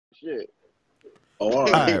shit. All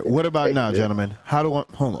right, what about now, gentlemen? How do I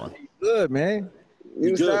hold on? Good, man.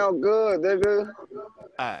 You sound good, nigga.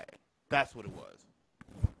 All right, that's what it was.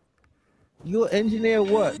 You an engineer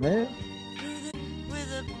what, man?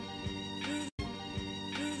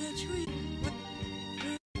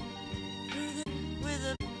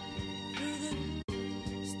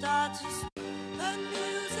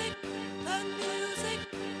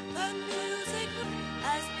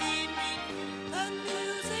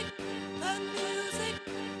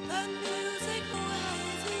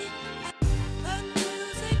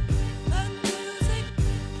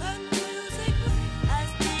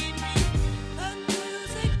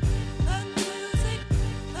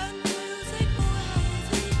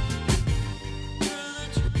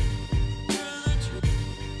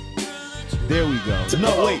 There we go.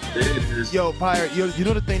 No, wait. Yo, Pirate, you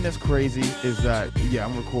know the thing that's crazy is that, yeah,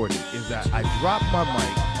 I'm recording, is that I dropped my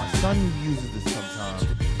mic. My son uses this sometimes.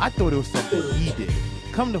 I thought it was something he did.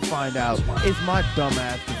 Come to find out, it's my dumb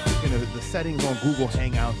ass. The settings on Google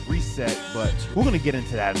Hangouts reset, but we're going to get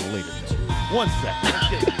into that in a later note. 1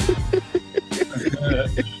 second.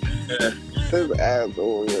 This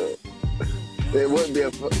asshole, yo. It wouldn't be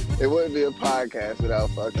a podcast without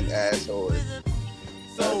fucking assholes.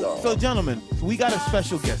 So gentlemen, we got a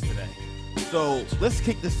special guest today. So let's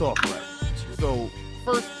kick this off right. So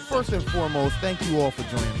first and foremost, thank you all for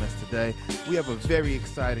joining us today. We have a very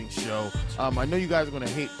exciting show. I know you guys are going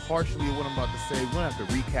to hate partially what I'm about to say. We're going to have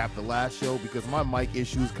to recap the last show because my mic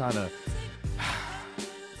issues kind of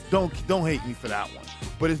don't hate me for that one.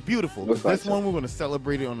 But it's beautiful. This one we're going to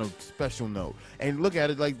celebrate it on a special note. And look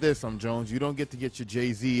at it like this, Jones. You don't get to get your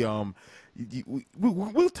Jay-Z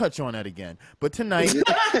we'll touch on that again. But tonight,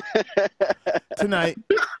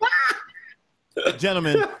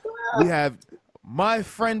 gentlemen, we have my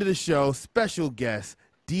friend of the show, special guest,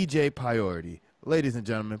 DJ Priority. Ladies and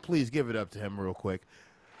gentlemen, please give it up to him real quick.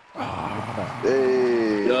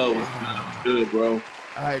 Hey. Yo, good, bro.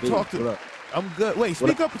 All right, talk to. I'm good. Wait,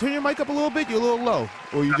 speak up. Turn your mic up a little bit. You're a little low,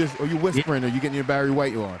 or you whispering, or you getting your Barry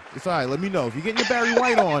White on. It's all right. Let me know if you're getting your Barry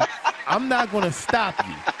White on. I'm not gonna stop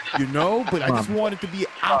you, but I just want it to be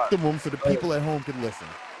optimum so the people at home can listen.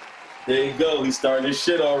 There you go. He's starting his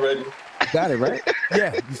shit already. Got it right.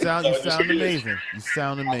 Yeah, you sound amazing. You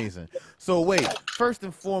sound amazing. So wait, first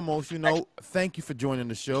and foremost, thank you for joining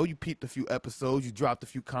the show. You peeped a few episodes, you dropped a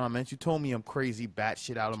few comments, you told me I'm crazy,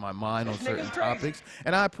 batshit out of my mind on certain topics,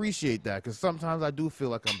 and I appreciate that because sometimes I do feel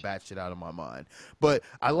like I'm batshit out of my mind. But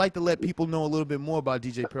I like to let people know a little bit more about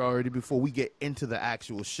DJ Priority before we get into the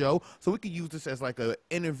actual show, so we can use this as like an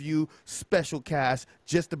interview special cast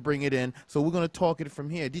just to bring it in. So we're gonna talk it from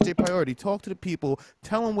here. DJ Priority, talk to the people,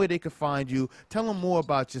 tell them where they can find you, tell them more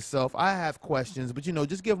about yourself. I have questions, but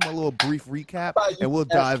just give them a little brief recap and we'll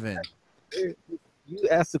dive in. You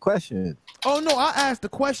asked the question. Oh no, I asked the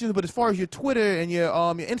questions, but as far as your Twitter and your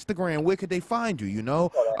Instagram, where could they find you?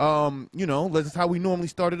 That's how we normally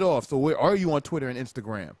started off. So where are you on Twitter and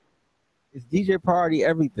Instagram? It's DJ Priority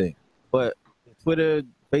everything, but Twitter,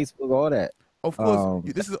 Facebook, all that. Of course,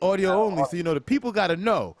 this is audio only, so the people got to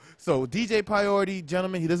know. So DJ Priority,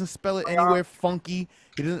 gentlemen, he doesn't spell it anywhere funky.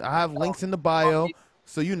 He doesn't. I have links in the bio,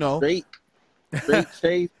 so Straight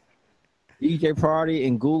chase, DJ Priority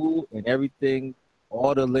in Google and everything.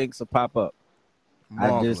 All the links will pop up.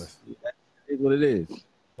 Marvelous. That is what it is.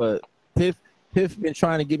 But Piff been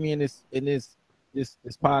trying to get me in this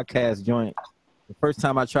podcast joint. The first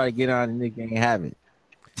time I tried to get on, the nigga ain't have it.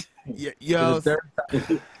 Yeah, yo.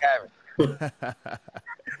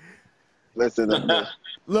 Listen,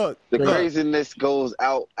 look, the craziness goes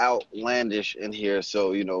outlandish in here.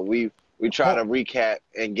 So we try to recap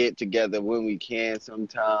and get together when we can.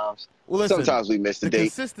 Sometimes, sometimes we miss the date.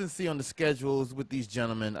 Consistency on the schedules with these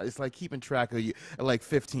gentlemen, it's like keeping track of you, like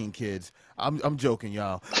 15 kids. I'm joking,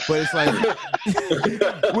 y'all, but it's like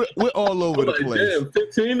we're all over the place. Damn,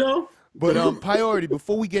 15 though. But Priority,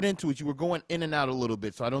 before we get into it, you were going in and out a little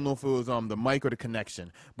bit, so I don't know if it was the mic or the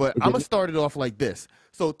connection. But I'm gonna start it off like this.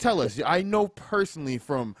 So tell us, I know personally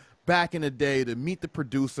from back in the day to Meet the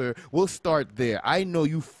Producer, we'll start there. I know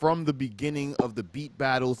you from the beginning of the beat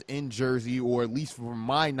battles in Jersey, or at least from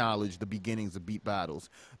my knowledge, the beginnings of beat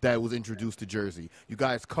battles that was introduced to Jersey. You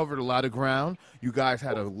guys covered a lot of ground. You guys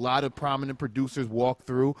had a lot of prominent producers walk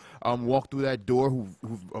through that door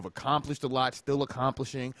who've accomplished a lot, still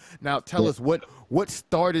accomplishing. Now tell us what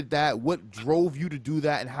started that, what drove you to do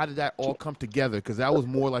that, and how did that all come together? Because that was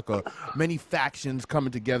more like many factions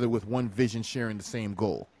coming together with one vision, sharing the same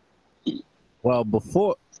goal. Well,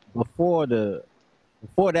 before that,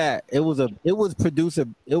 it was a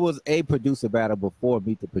producer battle before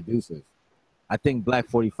Meet the Producers. I think Black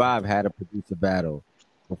 45 had a producer battle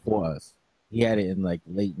before us. He had it in like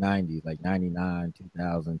late 90s, like 99,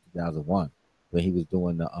 2000, 2001, where he was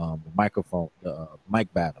doing the microphone, the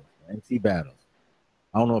mic battles, the MC battles.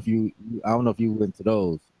 I don't know if you went to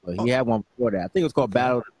those, but he had one before that. I think it was called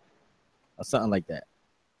Battle or something like that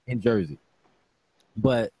in Jersey.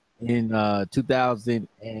 But in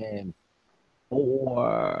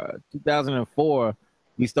 2004,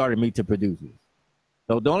 we started Meet the Producers.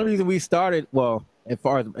 So the only reason we started, well, as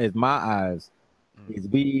far as my eyes, is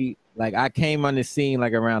I came on the scene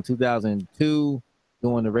like around 2002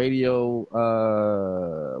 doing the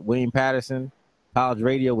radio, William Patterson, college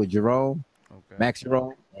radio with Jerome, Max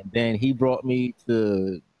Jerome. And then he brought me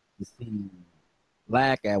to see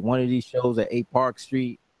Black at one of these shows at 8 Park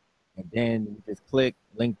Street. And then we just clicked,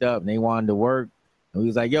 linked up, and they wanted to work. And we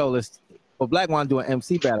was like, yo, Black wanted to do an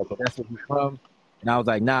MC battle, but that's where he's from. And I was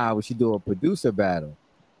like, nah, we should do a producer battle.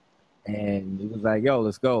 And he was like, yo,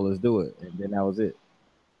 let's go, let's do it. And then that was it.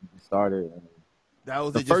 We started. That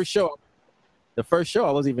was the first show. The first show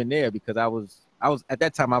I wasn't even there because I was at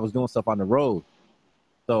that time I was doing stuff on the road.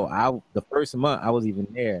 So the first month I was even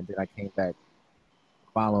there, and then I came back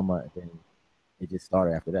following month, and it just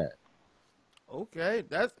started after that. Okay,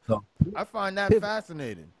 I find that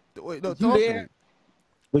fascinating. Wait, no,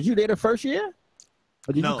 was you there the first year,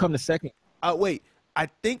 or did you come the second? Wait, I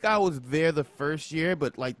think I was there the first year,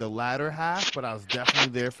 but like the latter half. But I was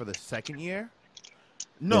definitely there for the second year.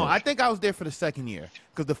 No, I think I was there for the second year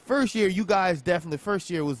because the first year you guys definitely.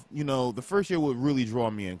 The first year would really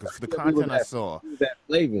draw me in because the content I saw. He was at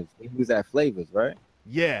Flavors. He was at Flavors, right?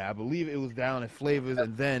 Yeah, I believe it was down at Flavors,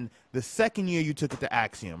 and then the second year you took it to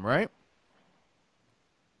Axiom, right?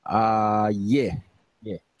 Yeah.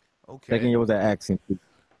 Okay. Second year was at Axiom.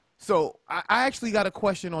 So I actually got a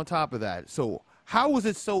question on top of that. So how was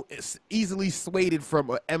it so easily swayed from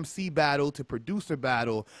an MC battle to producer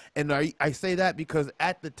battle? And I say that because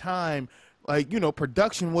at the time,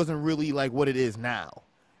 production wasn't really like what it is now.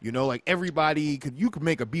 Like you could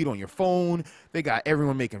make a beat on your phone. They got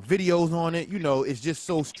everyone making videos on it. It's just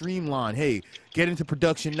so streamlined. Hey, get into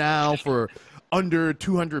production now for under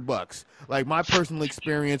 $200. Like my personal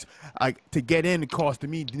experience, to get in, it costed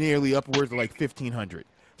me nearly upwards of like $1,500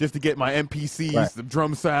 just to get my MPCs, some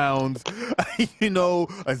drum sounds, a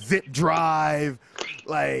zip drive,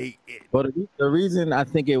 Well, the reason I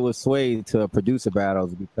think it was swayed to producer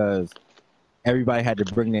battles because everybody had to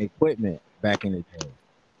bring their equipment back in the day.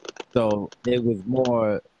 So it was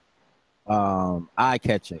more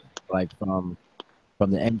eye-catching, like from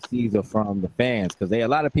the MCs or from the fans, because a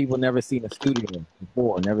lot of people never seen a studio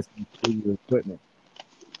before, never seen studio equipment.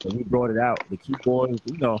 So we brought it out. The keyboards,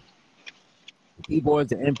 the keyboards,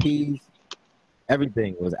 the MPs,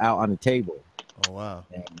 everything was out on the table. Oh wow!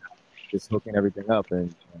 And just hooking everything up,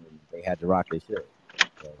 and they had to rock their shit.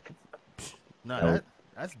 So,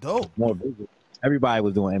 that's dope. More visual. Everybody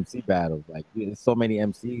was doing MC battles. Like there's so many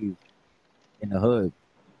MCs in the hood,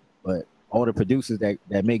 but all the producers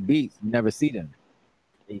that make beats, you never see them.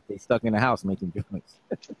 They stuck in the house making joints.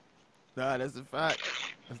 Nah, that's a fact.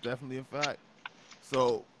 That's definitely a fact.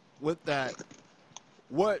 So with that,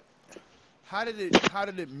 how did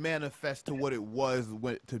it manifest to what it was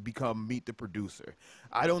to become Meet the Producer?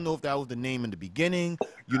 I don't know if that was the name in the beginning.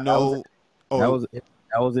 That was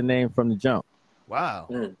the name from the jump. Wow.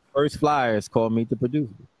 First flyer is called Meet the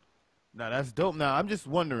Producer. Now that's dope. Now I'm just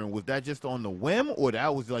wondering, was that just on the whim, or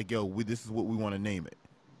that was like, yo, this is what we want to name it?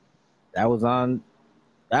 I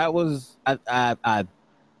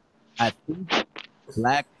think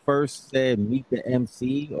Black first said Meet the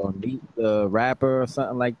MC or Meet the Rapper or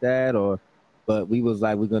something like that, but we was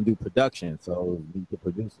like, we're gonna do production, so Meet the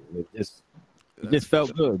Producer. It just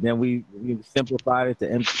felt good. Then we simplified it to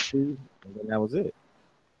MC2, and then that was it.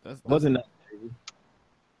 Wasn't that crazy?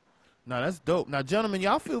 No, that's dope. Now, gentlemen,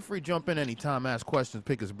 y'all feel free to jump in anytime, ask questions,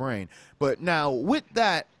 pick his brain. But now, with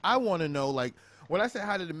that, I want to know, like, when I said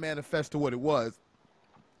how did it manifest to what it was,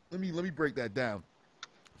 let me break that down.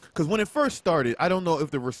 Because when it first started, I don't know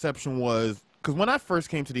if the reception was, because when I first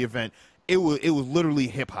came to the event, it was literally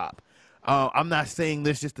hip hop. I'm not saying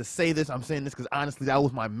this just to say this. I'm saying this because honestly, that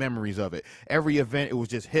was my memories of it. Every event, it was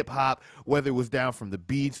just hip hop. Whether it was down from the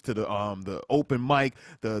beats to the open mic,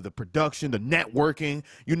 the production, the networking.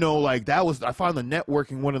 That was. I find the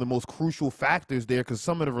networking one of the most crucial factors there because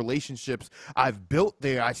some of the relationships I've built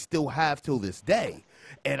there, I still have till this day.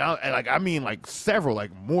 And I mean several,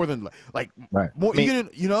 more than more.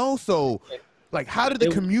 So how did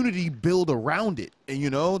the community build around it?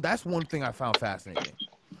 And that's one thing I found fascinating.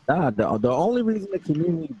 The only reason the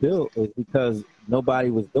community built is because nobody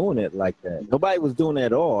was doing it like that. Nobody was doing it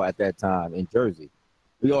at all at that time in Jersey.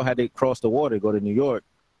 We all had to cross the water to go to New York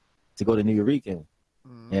to go to New Eurekan.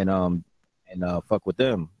 and fuck with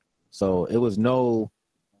them. So it was no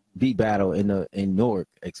beat battle in Newark,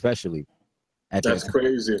 especially. That's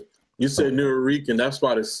crazy. You said Nuyorican, that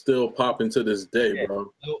spot is still popping to this day,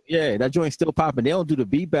 bro. Yeah, that joint's still popping. They don't do the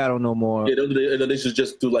beat battle no more. Yeah, they should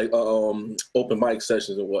just do like open mic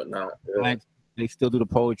sessions and whatnot. Yeah. They still do the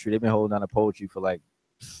poetry. They've been holding on to poetry for like,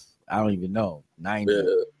 I don't even know, 90.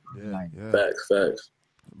 Yeah. Facts.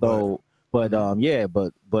 So, but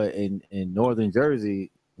in Northern Jersey,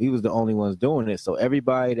 we was the only ones doing it. So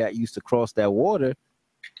everybody that used to cross that water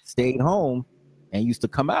stayed home and used to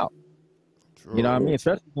come out. True. You know what I mean?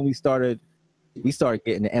 Especially when we started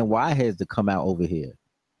getting the NY heads to come out over here.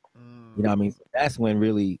 You know what I mean? That's when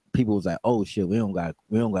really people was like, "Oh shit, we don't got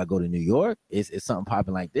to go to New York. It's something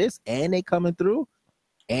popping like this, and they coming through,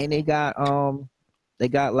 and they got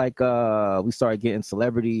like we started getting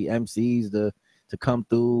celebrity MCs to come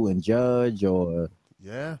through and judge or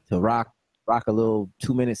to rock a little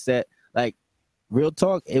 2-minute set. Like real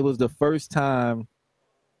talk, it was the first time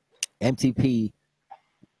MTP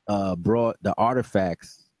brought the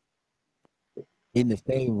Artifacts in the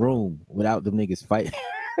same room without them niggas fighting.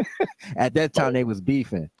 At that time, they was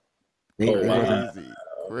beefing.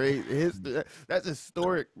 Great. That's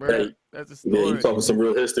historic, bro. Hey, that's historic. Yeah, you talking some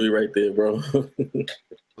real history right there, bro.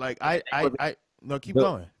 Like no, keep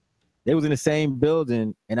going. They was in the same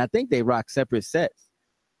building, and I think they rocked separate sets.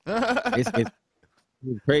 It's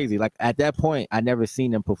crazy. Like at that point, I never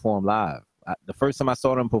seen them perform live. The first time I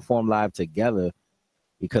saw them perform live together,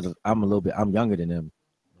 because I'm younger than them,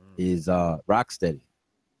 is Rocksteady.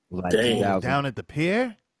 Like down at the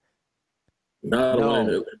pier?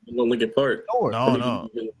 No, Lincoln Park. No.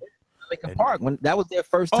 Lincoln Park. When that was their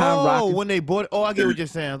first time rocking. When they bought it. Oh, I get what you're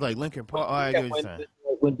saying. I was like, Lincoln Park. Oh, I get what you're saying.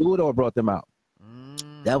 When Duodor brought them out.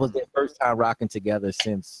 That was their first time rocking together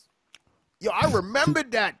since. Yo, I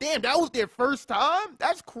remembered that. Damn, that was their first time?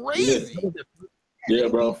 That's crazy. Yeah,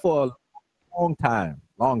 bro. For a long time.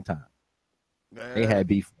 They had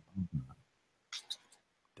beef.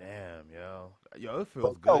 Damn, yo. Yo, it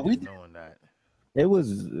feels good knowing that. It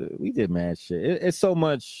was, we did mad shit. It's so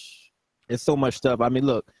much stuff. I mean,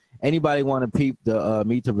 look, anybody want to peep the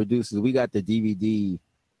Meet the Producers? We got the DVD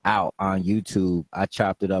out on YouTube. I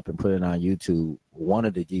chopped it up and put it on YouTube. One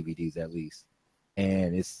of the DVDs at least,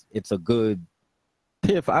 and it's a good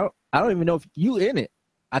piff. I don't even know if you in it.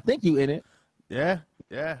 I think you in it. Yeah.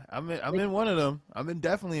 I'm in one of them. I'm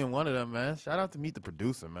definitely in one of them, man. Shout out to Meet the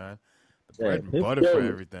Producer, man. The bread and butter for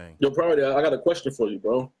everything. Yo, probably I got a question for you,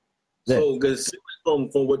 bro. So, because from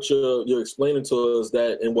what you're explaining to us,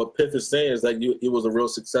 that and what Piff is saying is that it was a real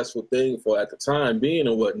successful thing for at the time being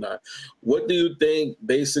and whatnot. What do you think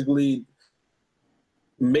basically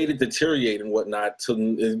made it deteriorate and whatnot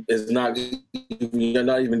to you're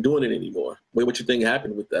not even doing it anymore? What you think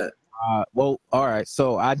happened with that? Well, all right.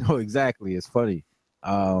 So I know exactly. It's funny.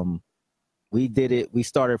 We did it. We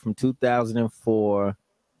started from 2004,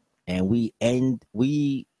 and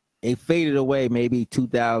it faded away maybe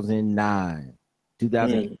 2009.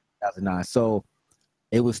 So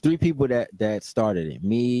it was 3 people that started it.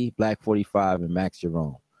 Me, Black 45, and Max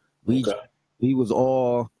Jerome. We was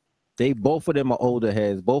all, both of them are older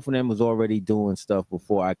heads. Both of them was already doing stuff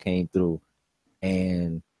before I came through.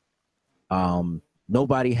 And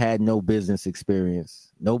nobody had no business experience.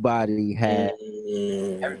 Everybody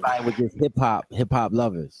was just hip hop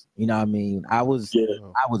lovers. You know what I mean? I was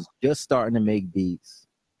just starting to make beats.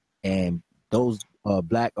 And those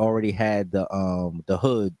Black already had the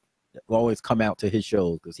hood always come out to his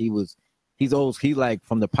shows because he's like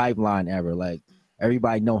from the Pipeline era, like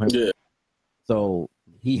everybody know him. Yeah. So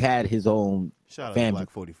he had his own shout out to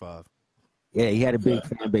Black 45. Yeah, he had a big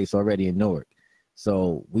fan base already in Newark.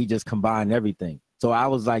 So we just combined everything. So I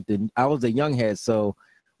was the young head. So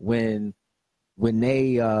when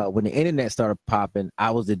the internet started popping,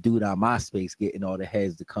 I was the dude on MySpace getting all the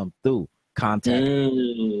heads to come through. Contacted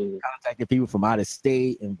people from out of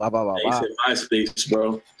state and blah blah blah. blah. MySpace,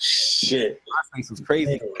 bro. Shit. MySpace was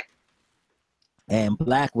crazy. And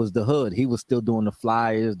Black was the hood. He was still doing the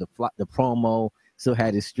flyers, the promo. Still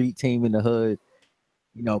had his street team in the hood,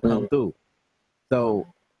 come through. So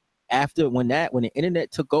after when the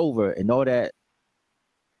internet took over and all that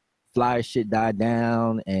flyer shit died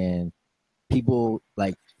down and people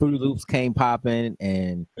like Fruit Loops came popping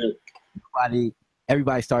and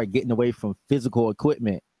everybody started getting away from physical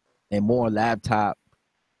equipment and more laptop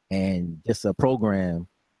and just a program,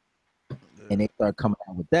 and they started coming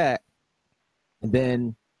out with that. And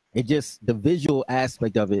then the visual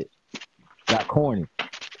aspect of it got corny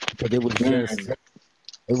because it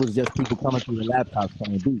was just people coming through the laptops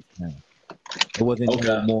playing beats now. It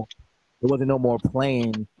wasn't no more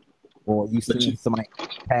playing or you see somebody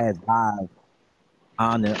pass live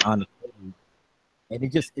on the stage, and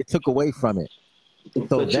it took away from it.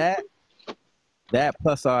 So that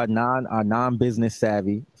plus our non-business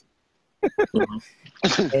savvy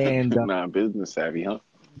and non-business savvy, huh?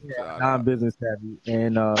 Yeah, non-business savvy,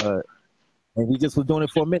 and we just were doing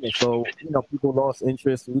it for a minute. So people lost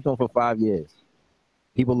interest. We were doing it for 5 years.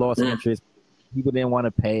 People lost interest. People didn't want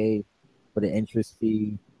to pay for the interest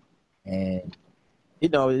fee, and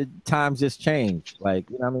times just changed. Like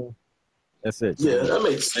what I mean. That's it. Yeah, that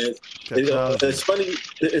makes sense. It's funny.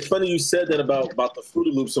 It's funny you said that about the Fruity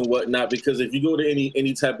Loops and whatnot, because if you go to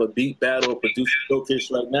any type of beat battle or producer showcase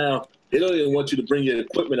right now, they don't even want you to bring your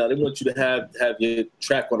equipment out. They want you to have your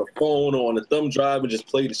track on a phone or on a thumb drive and just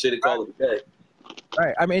play the shit and call it a day.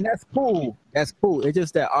 Right. I mean, that's cool. That's cool. It's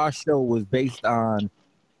just that our show was based on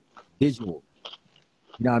visual.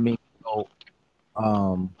 You know what I mean? So,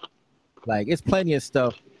 like, it's plenty of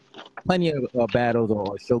stuff. Plenty of battles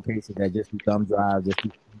or showcases that just do thumb drives, just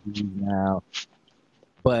do CDs now.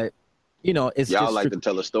 But it's y'all just like to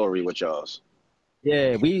tell a story with y'all's.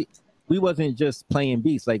 Yeah, we wasn't just playing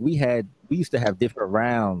beats. Like we used to have different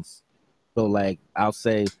rounds. So like I'll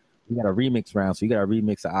say you got a remix round, so you got a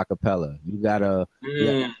remix of acapella. You got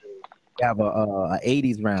you have a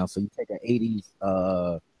 80s round, so you take an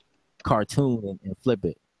 80s cartoon and flip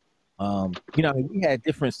it. We had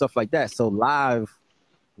different stuff like that. So live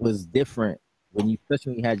was different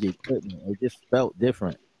especially when you had your equipment. It just felt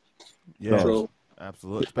different. Yeah, so,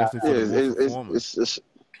 absolutely. Especially for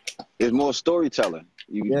it's more storytelling.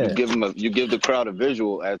 You give the crowd a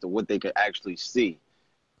visual as to what they could actually see,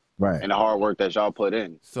 right? And the hard work that y'all put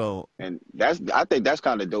in. So, and I think that's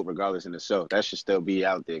kind of dope, regardless in itself. That should still be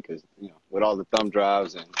out there because with all the thumb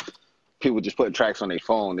drives and people just putting tracks on their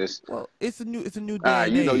phone. It's a new day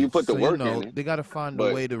and age. You put the work in it. They got to find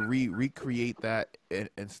a way to recreate that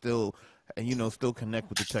and still connect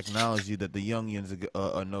with the technology that the youngins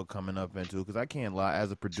know coming up into. Because I can't lie,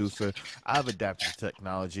 as a producer, I've adapted to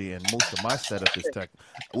technology, and most of my setup is tech,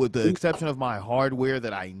 with the exception of my hardware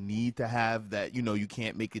that I need to have. That you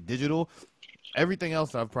can't make it digital. Everything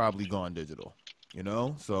else I've probably gone digital.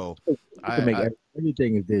 So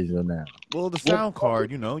everything is digital now. Well, the sound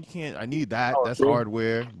card, you can't. I need that. That's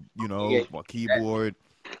hardware. My keyboard.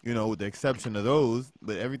 With the exception of those,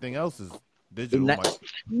 but everything else is digital.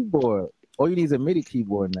 Keyboard. All you need is a MIDI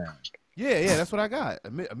keyboard now. Yeah, that's what I got.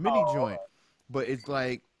 A MIDI joint. But it's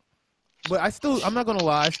like, I'm not gonna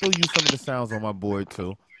lie. I still use some of the sounds on my board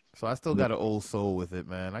too. So I still got an old soul with it,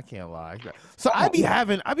 man. I can't lie. So I be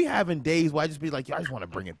having days where I just be like, I just want to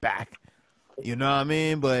bring it back. You know what I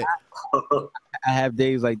mean? But I have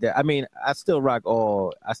days like that. I mean, I still rock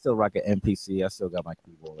an MPC. I still got my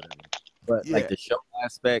keyboard, whatever. But like the show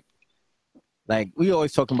aspect, like we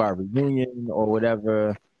always talking about reunion or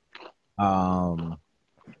whatever.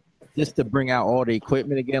 Just to bring out all the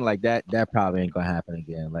equipment again, like that probably ain't gonna happen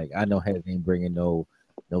again. Like I know Heads ain't bringing no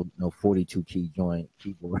 42 key joint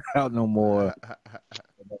keyboard out no more.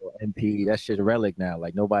 MP, that shit's a relic now.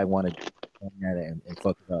 Like nobody wanted to that and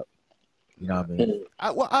fuck it up. You know what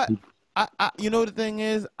I mean? The thing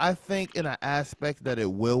is, I think in an aspect that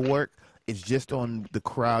it will work, it's just on the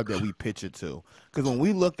crowd that we pitch it to. Because when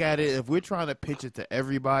we look at it, if we're trying to pitch it to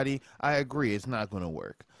everybody, I agree, it's not going to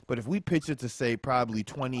work. But if we pitch it to, say, probably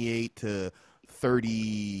 28 to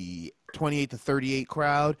 38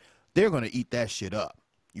 crowd, they're going to eat that shit up.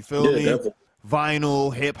 You feel me? Definitely.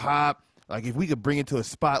 Vinyl, hip-hop. Like, if we could bring it to a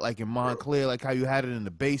spot like in Montclair, like how you had it in the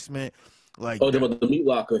basement. Like the meat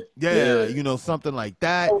locker. Yeah, something like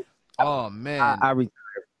that. Oh man,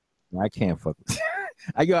 I can't fuck with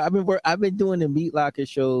I've been doing the meat locker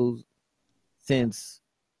shows since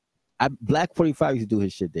Black 45 used to do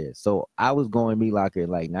his shit there. So I was going meat locker in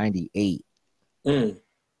like 98. I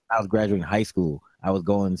was graduating high school. I was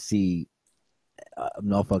going to see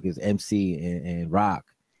motherfuckers MC and rock.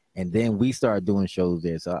 And then we started doing shows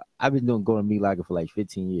there. So I've been going to meat locker for like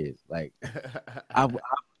 15 years. Like I'm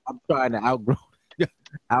trying to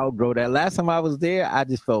outgrow that. Last time I was there, I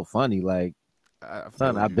just felt funny. Like,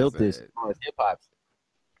 I built this hip hop.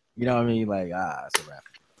 You know what I mean? Like, it's a rap.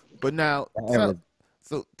 But now,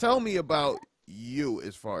 tell me about you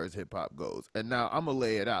as far as hip hop goes. And now I'm gonna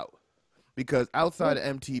lay it out, because outside of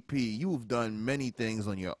MTP, you've done many things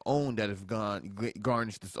on your own that have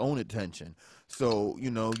garnished its own attention. So,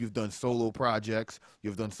 you've done solo projects.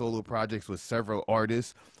 You've done solo projects with several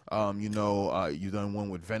artists. You've done one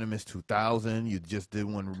with Venomous 2000. You just did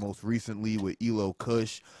one most recently with Elo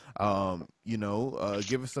Kush.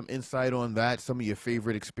 Give us some insight on that, some of your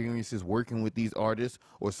favorite experiences working with these artists,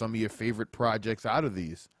 or some of your favorite projects out of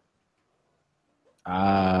these.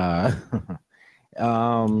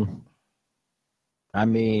 I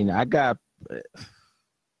mean, I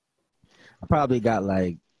probably got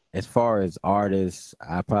like, as far as artists,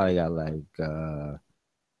 I probably got like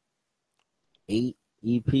 8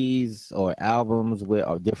 EPs or albums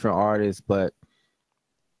with different artists, but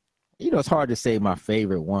it's hard to say my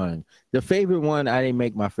favorite one. The favorite one, I didn't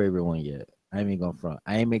make my favorite one yet. I ain't even gonna front.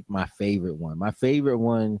 I ain't make my favorite one. My favorite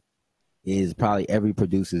one is probably every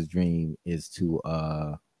producer's dream is to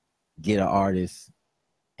get an artist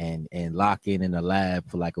and lock in a lab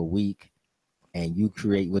for like a week, and you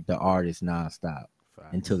create with the artist nonstop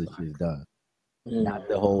until the shit's done. Not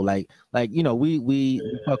the whole like we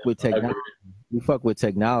fuck with technology. We fuck with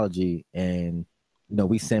technology, and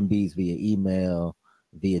we send beats via email,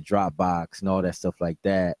 via Dropbox, and all that stuff like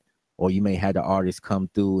that. Or you may have the artist come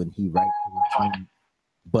through and he writes the beat.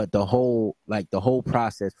 But the whole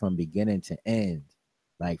process from beginning to end,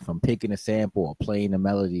 like from picking a sample or playing a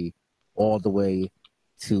melody all the way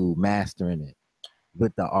to mastering it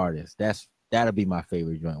with the artist, that'll be my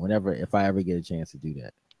favorite joint. If I ever get a chance to do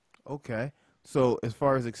that. Okay. So as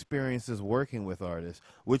far as experiences working with artists,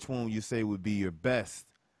 which one would you say would be your best?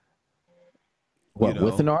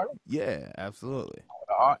 With an artist? Yeah, absolutely.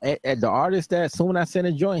 The artist that soon I sent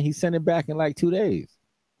a joint, he sent it back in like 2 days.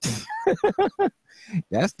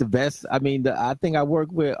 That's the best. I mean, I think I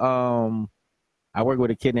work with a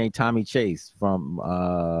kid named Tommy Chase from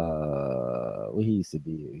what he used to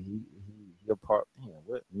be. He a part. Hold on.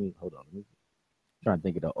 Let me trying to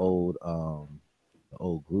think of the old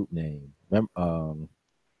group name. From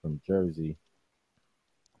Jersey.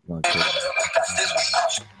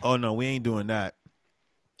 Oh no, we ain't doing that.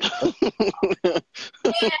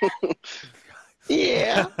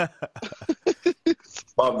 Yeah.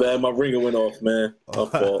 My bad, my ringer went off, man. My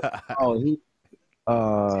fault.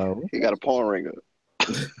 Oh, he got a pawn ringer.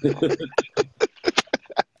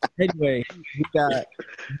 Anyway, he got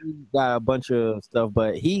a bunch of stuff,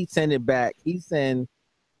 but he sent it back. He sent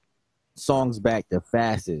songs back the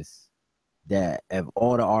fastest that of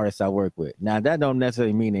all the artists I work with. Now that don't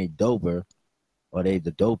necessarily mean they doper or they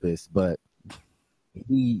the dopest, but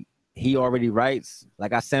he already writes.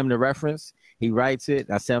 Like I send him the reference, he writes it.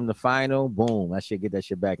 I send him the final. Boom! I should get that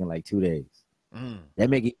shit back in like 2 days. That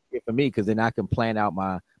make it easier for me because then I can plan out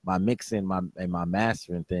my mixing, my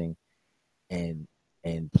mastering thing, and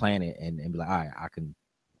plan it and be like, all right,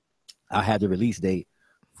 I'll have the release date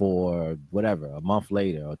for whatever, a month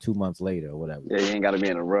later or 2 months later or whatever. Yeah, you ain't got to be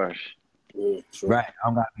in a rush. Right, I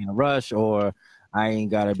don't got to be in a rush, or I ain't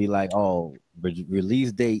got to be like, oh,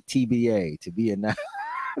 release date TBA to be announced.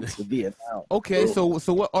 To be announced. Okay, so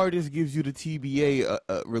what artist gives you the TBA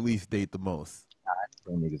release date the most?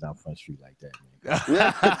 Them niggas on Front Street like that,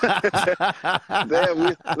 man.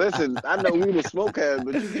 Damn, listen, I know we the smoke heads,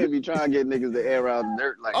 but you can't be trying to get niggas to air out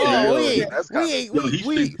dirt like that.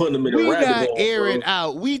 We not airing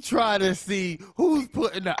out. We try to see who's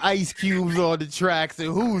putting the ice cubes on the tracks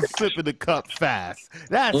and who's sipping the cup fast.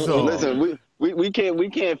 That's all. Listen, we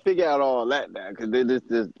can't figure out all that now because this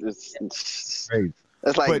crazy.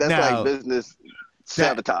 That's like business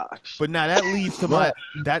sabotage. But now that leads to my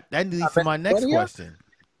next question.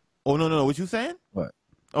 Oh no! What you saying? What?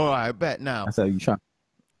 Oh, I bet now. I said you trying.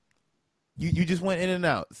 You just went in and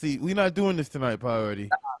out. See, we're not doing this tonight, Priority.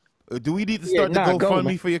 Do we need to start the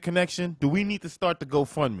GoFundMe for your connection? Do we need to start the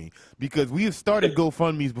GoFundMe? Because we have started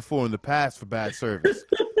GoFundMes before in the past for bad service.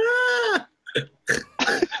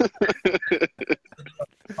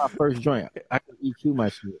 My first joint. I can EQ my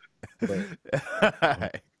shit.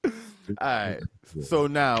 All right. So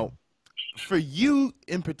now, for you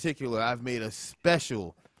in particular, I've made a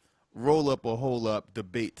special roll up or hole up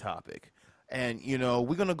debate topic. And,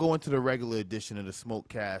 we're going to go into the regular edition of the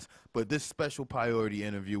Smokecast, but this special priority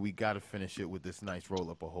interview, we got to finish it with this nice roll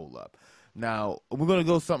up or hole up. Now, we're going to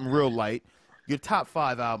go something real light. Your top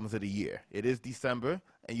 5 albums of the year. It is December,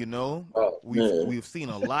 and, we've seen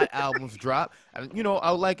a lot of albums drop. And,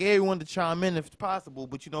 I would like everyone to chime in if possible,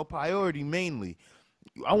 but, priority mainly.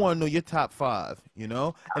 I want to know your top 5, And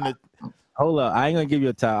hold up, I ain't gonna give you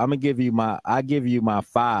a top. I'm gonna give you my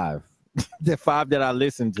 5, the 5 that I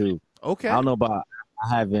listen to. Okay. I don't know about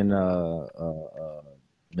having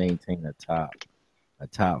maintain a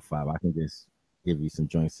top 5. I can just give you some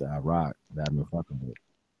joints that I rock that I've been fucking with.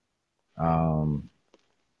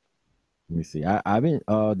 Let me see. I've been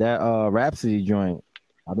that Rhapsody joint.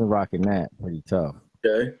 I've been rocking that pretty tough.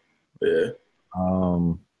 Okay. Yeah.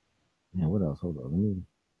 Yeah, what else? Hold on.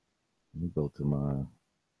 Let me go to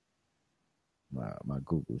my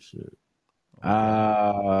Google shit.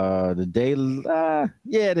 The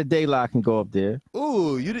Daylight can go up there.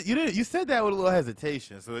 Ooh, you said that with a little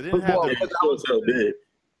hesitation, so it didn't have because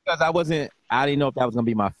I didn't know if that was gonna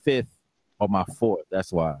be my 5th or my fourth.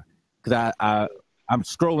 That's why. Because I'm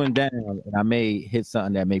scrolling down and I may hit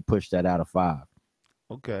something that may push that out of 5.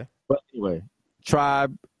 Okay. But anyway,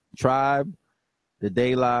 Tribe, the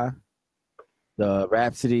De La, the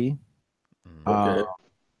Rhapsody. Okay.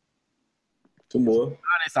 2 more.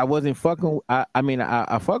 Honest, I wasn't fucking. I mean,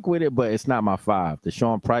 I fuck with it, but it's not my 5. The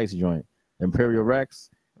Sean Price joint, Imperial Rex.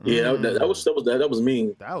 Yeah, that was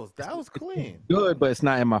mean. That was clean. Good, but it's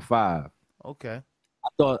not in my 5. Okay.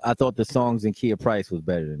 I thought the songs in Kia Price was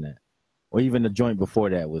better than that, or even the joint before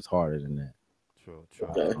that was harder than that. True.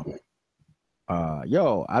 Okay. I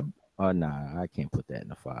can't put that in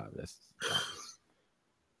the 5. That's.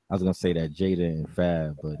 I was gonna say that Jada and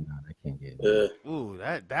Fab, but nah, I can't get it. Ooh,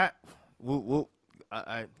 that. Woo.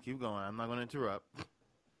 I keep going. I'm not gonna interrupt.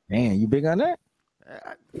 Man, you big on that?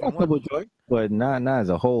 A couple joints, but not as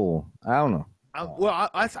a whole. I don't know.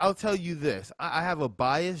 I'll tell you this. I have a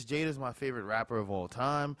bias. Jada's my favorite rapper of all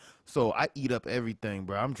time, so I eat up everything,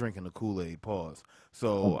 bro. I'm drinking the Kool-Aid. Pause.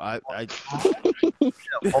 So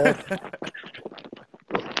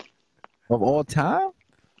Of all time?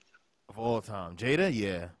 Of all time. Jada,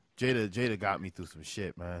 yeah. Jada got me through some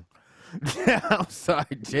shit, man. I'm sorry,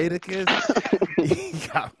 Jada Kiss. He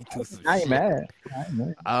got me through some shit. I ain't mad.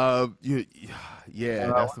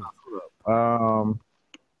 That's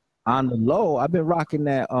on the low, I've been rocking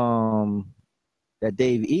that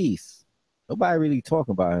Dave East. Nobody really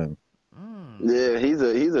talking about him. Yeah, he's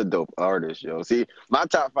a dope artist, yo. See, my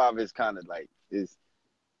top 5 is kind of like it's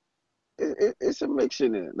a mix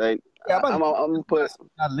in it. Like I'm gonna put.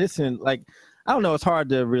 I listen, like I don't know. It's hard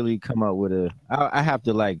to really come up with I have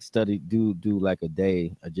to like study, do like a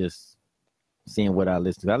day of just seeing what I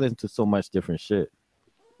listen to. I listen to so much different shit.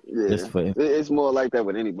 Yeah, it's more like that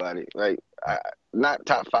with anybody. Like not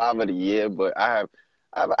top 5 of the year, but I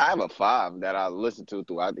have a 5 that I listen to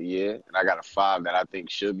throughout the year, and I got a 5 that I think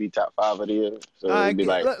should be top 5 of the year. So it'd be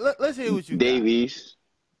like let's hear what you Dave East.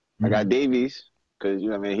 I got Dave East. Cause you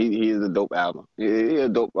know what I mean, he is a dope album. He's a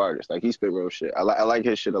dope artist. Like he spit real shit. I like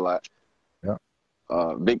his shit a lot. Yeah.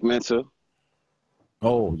 Vic Mensa.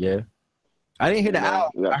 Oh yeah. I didn't hear the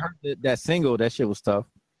album. Yeah. I heard that single. That shit was tough.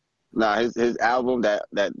 Nah, his album that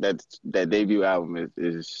debut album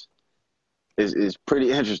is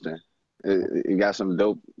pretty interesting. It got some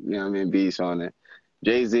dope, you know what I mean, beats on it.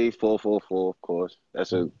 Jay-Z 444, of course.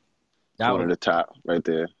 That's one of the top right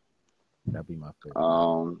there. That'd be my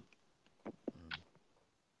favorite.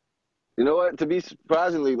 You know what? To be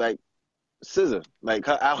surprisingly, like SZA, like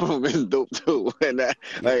her album is dope too. And that,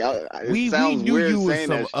 we knew you was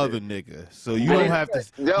some other nigga, so you don't have to.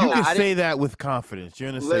 You can say that with confidence. You're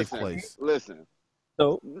in a safe place. Listen,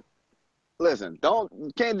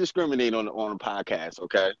 can't discriminate on a podcast,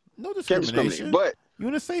 okay? No discrimination. But you're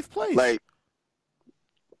in a safe place. Like,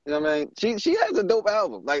 you know what I mean? She has a dope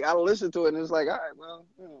album. Like I listen to it and it's like, all right, well,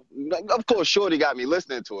 of course, Shorty got me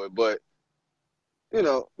listening to it, but. You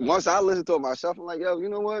know, once I listen to it myself, I'm like, yo, you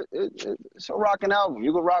know what? It's a rocking album.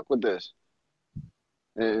 You can rock with this.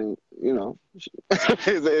 And, you know,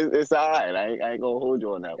 it's all right. I ain't going to hold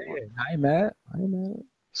you on that one. I ain't mad.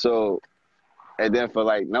 So, and then for,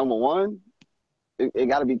 like, number 1, it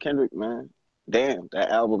got to be Kendrick, man. Damn,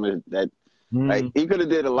 that album is that. Like, he could have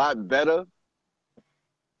did a lot better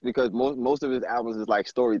because most of his albums is, like,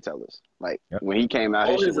 storytellers. Like, when he came out,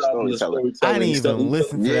 his shit was storytelling. I didn't even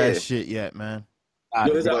listen to that shit yet, man.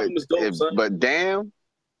 But damn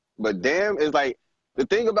is like the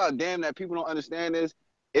thing about Damn that people don't understand is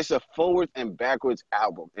it's a forwards and backwards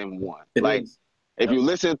album in one. If you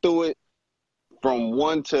listen through it from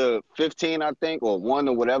 1 to 15, I think, or 1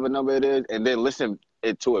 to whatever number it is, and then listen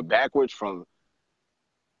to it backwards from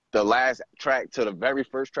the last track to the very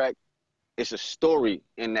first track, it's a story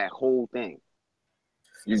in that whole thing.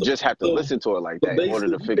 You just have to listen to it like that in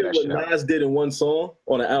order to figure that shit out. Nas did in one song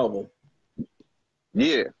on an album.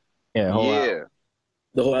 Yeah. The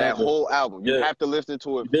whole album. You have to listen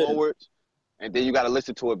to it forwards, and then you got to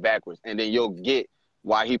listen to it backwards, and then you'll get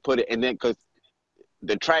why he put it. And then because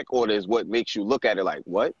the track order is what makes you look at it like,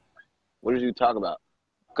 what? What did you talk about?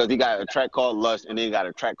 Because he got a track called Lust, and then he got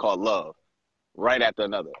a track called Love right after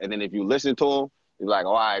another. And then if you listen to him, you're like,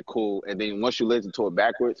 all right, cool. And then once you listen to it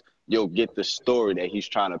backwards, you'll get the story that he's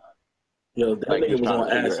trying to. Yo, that nigga was on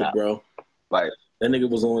acid, bro. Like that nigga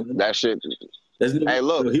was on that shit. Hey,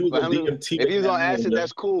 look, he was on DMT. If he was on acid,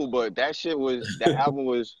 that's cool. But that album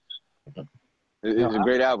was, it's a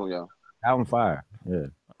great album, yo. Album fire, yeah.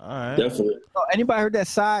 All right, definitely. Oh, anybody heard that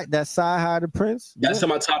side high to Prince? That's in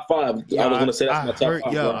my top 5. Yeah, I was gonna say that's my top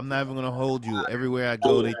 5. Yo, I'm not even gonna hold you. Everywhere I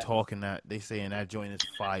go, they talking that. They saying that joint is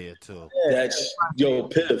fire too. That's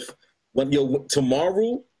Piff.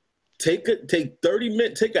 Tomorrow take 30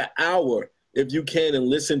 minutes, take an hour if you can, and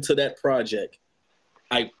listen to that project.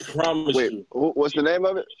 I promise you. What's the name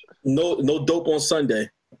of it? No Dope on Sunday.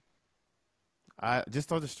 I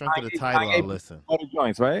just on the strength of the title, I'll listen. All the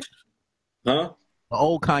joints, right? Huh? The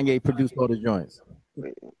old Kanye produced all the joints.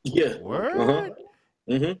 Yeah. Word? Uh-huh.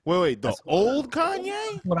 Mm-hmm. Wait, the old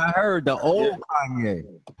Kanye? What I heard, the old Kanye.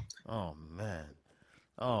 Oh man.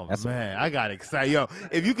 Man, I got excited. Yo,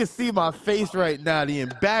 if you can see my face right now, the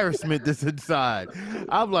embarrassment that's inside.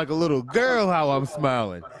 I'm like a little girl how I'm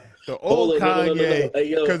smiling. The old Kanye.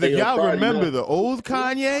 Because if y'all remember the old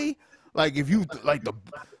Kanye, like if you like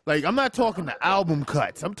I'm not talking the album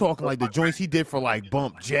cuts. I'm talking like the joints he did for like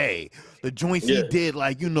Bump J. The joints he did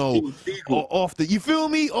like, off the, you feel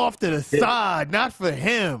me? Off to the side, not for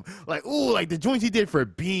him. Like, ooh, like the joints he did for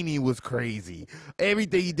Beanie was crazy.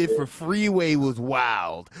 Everything he did for Freeway was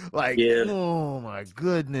wild. Like, oh my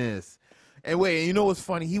goodness. And wait, you know what's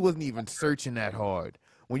funny? He wasn't even searching that hard.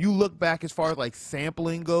 When you look back as far as like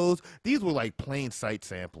sampling goes, these were like plain sight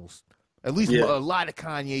samples. At least a lot of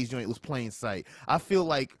Kanye's joint was plain sight. I feel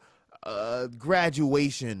like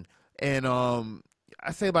Graduation and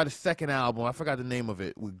I say about his second album, I forgot the name of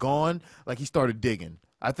it, with Gone, like he started digging.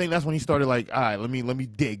 I think that's when he started like, all right, let me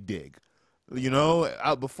dig. You know,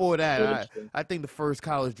 before that, I think the first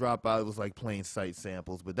College Dropout was like plain sight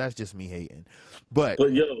samples, but that's just me hating. But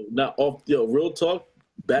real talk,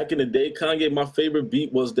 back in the day, Kanye, my favorite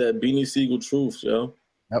beat was that Beanie Siegel Truth, yo.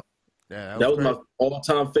 Yep. Yeah, that was my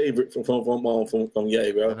all-time favorite from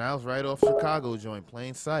Ye, bro. And that was right off Chicago joint,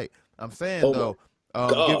 plain sight. I'm saying though,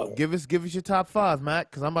 give us your top 5,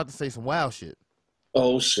 Matt, because I'm about to say some wild shit.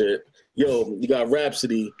 Oh shit, yo, you got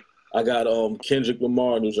Rhapsody. I got Kendrick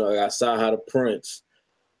Lamar new joint. I got Sci-Hi the Prince.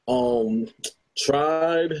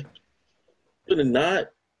 Tribe, but not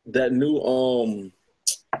that new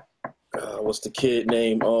what's the kid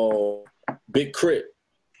name? Big Crit.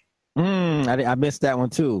 I missed that one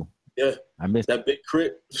too. Yeah, I missed that Big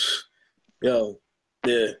Crit. Yo,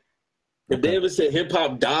 yeah. If they ever said hip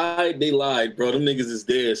hop died, they lied, bro. Them niggas is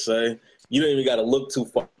dead, son. You don't even gotta look too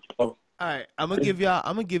far. All right, I'm gonna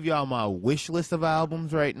give y'all my wish list of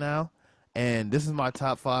albums right now, and this is my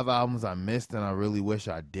top 5 albums I missed and I really wish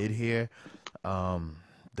I did hear.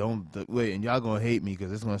 Don't wait, and y'all gonna hate me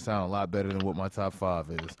because it's gonna sound a lot better than what my top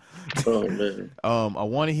 5 is. Oh man. I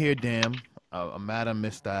want to hear Damn. I'm mad I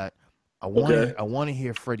missed that. I want to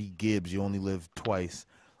hear Freddie Gibbs. You Only Live Twice.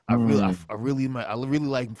 I really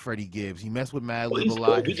like Freddie Gibbs. He messed with Madlib a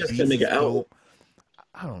lot. He just can't make it out.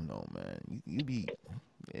 I don't know, man. You be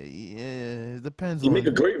it depends. He make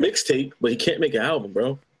a great mixtape, but he can't make an album,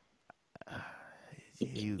 bro.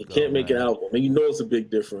 He can't make an album, and you know it's a big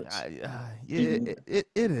difference. It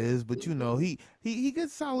is, but you know he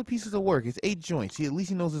gets solid pieces of work. It's 8 joints. At least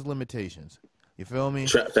he knows his limitations. You feel me?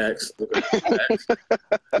 Trap facts.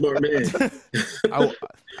 Smart man.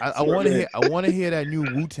 I want to hear that new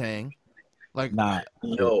Wu-Tang. Like,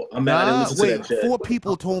 yo, I'm mad. Wait, 4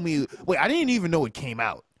 people told me. Wait, I didn't even know it came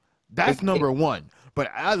out. That's number 1. But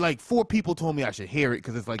 4 people told me I should hear it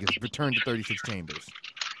because it's like it's Return to 36 Chambers.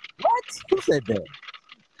 What? Who said that?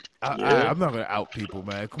 I'm not gonna out people,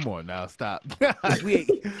 man. Come on now, stop.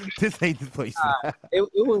 This ain't the place. It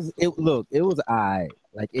was I.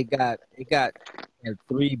 Like it got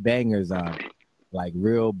 3 bangers on it, like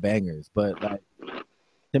real bangers. But like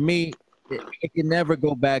to me, it can never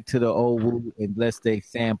go back to the old Wu unless they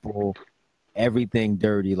sample everything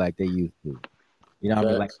dirty like they used to. You know what I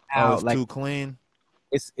mean? Like how it's too clean.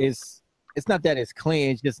 It's not that it's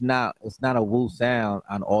clean. It's just not. It's not a Wu sound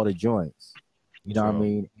on all the joints. You know what I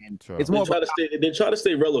mean? And it's more. They try to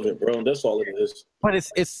stay relevant, bro. That's all it is. But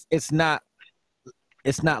it's not.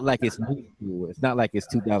 It's not like it's new school. It's not like it's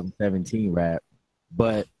 2017 rap.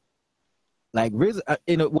 But like RZA,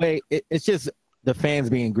 in a way, it's just the fans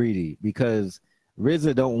being greedy because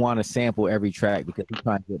RZA don't want to sample every track because he's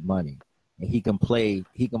trying to get money, and he can play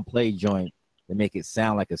joint to make it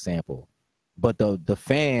sound like a sample. But the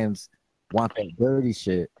fans want that dirty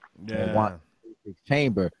shit. Yeah. And want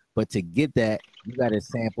chamber. But to get that, you got to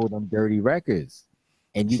sample them dirty records,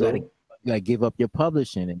 and you got to give up your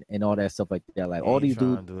publishing and all that stuff like that. Like all these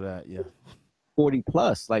dudes do that, 40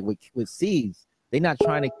 plus, like with C's, they not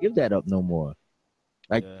trying to give that up no more.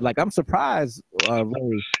 Like I'm surprised, Ray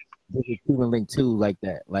did a Cuban Link 2 like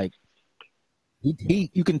that. Like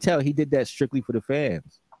he, you can tell he did that strictly for the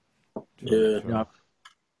fans. Yeah, you know,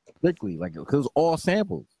 strictly like it was all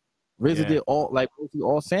samples. RZA did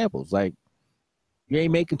all samples. Like. You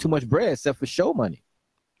ain't making too much bread except for show money.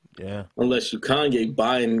 Yeah. Unless you Kanye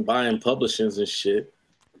buying publishings and shit.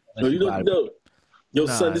 Son,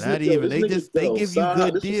 this not nigga, even. They give you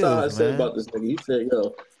good deals, I said man. about this nigga. He said,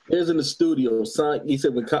 yo, Here's in the studio. He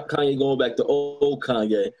said when Kanye going back to old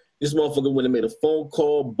Kanye, this motherfucker went and made a phone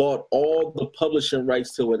call, bought all the publishing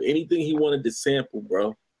rights to it, anything he wanted to sample,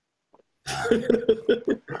 bro.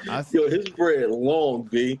 Yo, his bread long,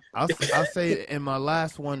 B. I'll say in my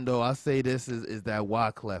last one though, I'll say this is that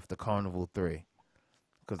Wyclef, the Carnival 3,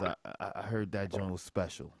 because I heard that joint was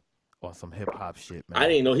special on some hip hop shit, man. I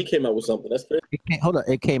didn't know he came out with something. That's crazy. Hold on,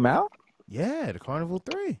 it came out? Yeah, the Carnival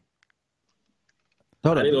 3.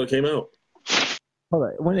 I didn't know it came out. Hold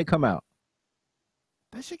on, when did it come out?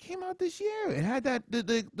 That shit came out this year. It had that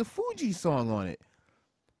the Fuji song on it.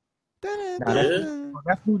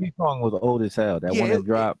 That Fuji song was old as hell. That one that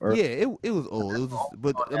dropped. It was old. It was,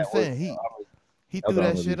 but I'm saying he threw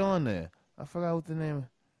that shit on there. I forgot what the name.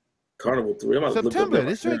 Carnival 3. September.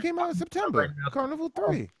 This shit came out in September. Carnival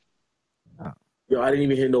 3. Yo, I didn't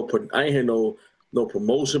even hear no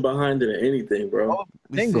promotion behind it or anything, bro.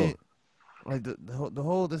 Single. Like the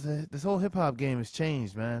whole this whole hip hop game has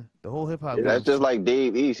changed, man. The whole hip hop. Yeah, that's just like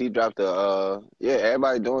Dave East. He dropped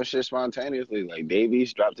everybody doing shit spontaneously. Like Dave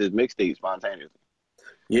East dropped his mixtape spontaneously.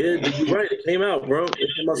 Yeah, you're right. It came out, bro.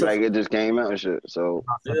 It just came out and shit. So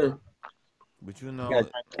yeah. But you know,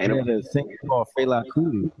 and it was a single called Fela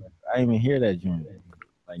Kuti. I didn't even hear that joint.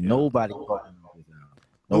 Like nobody.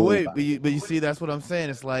 But wait, but you see, that's what I'm saying.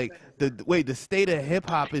 It's like the state of hip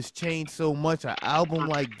hop has changed so much. An album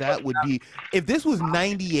like that would be, if this was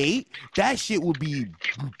 '98, that shit would be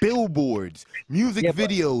billboards, music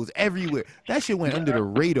videos everywhere. That shit went under the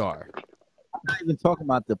radar. I'm not even talking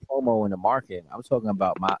about the promo and the marketing. I'm talking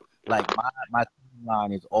about my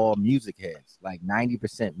timeline is all music heads, like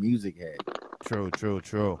 90% music heads. True.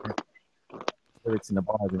 Lyrics in the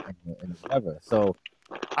bars and whatever. So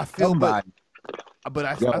I feel But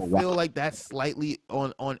I feel like that's slightly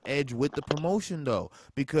on edge with the promotion though,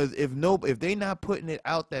 because if they not putting it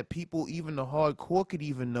out that people, even the hardcore, could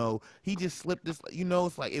even know, he just slipped this. You know,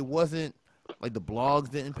 it's like it wasn't like the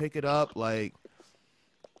blogs didn't pick it up. Like,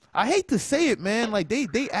 I hate to say it, man. Like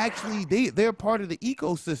they're part of the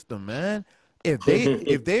ecosystem, man.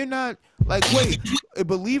 If they're not, like, wait,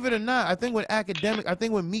 believe it or not, I think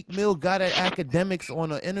when Meek Mill got at Academics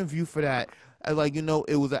on an interview for that. Like, you know,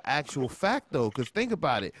 it was an actual fact though, because think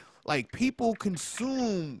about it. Like, people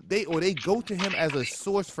consume they go to him as a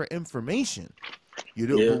source for information, you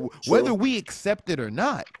know, whether we accept it or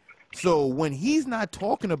not. So when he's not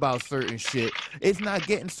talking about certain shit, it's not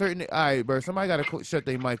getting certain. All right, bro, somebody gotta shut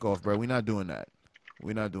their mic off, bro. We're not doing that.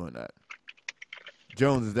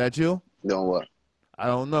 Jones, is that you? Doing what? I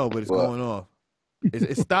don't know, but it's going off.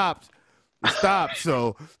 It stopped. It stopped.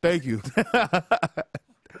 So thank you.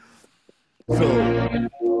 So,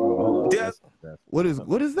 what is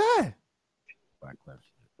that?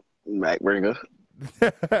 Mac Ringer.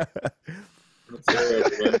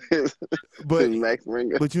 Max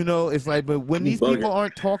Ringer. But you know, it's like, but when these people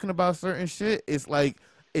aren't talking about certain shit, it's like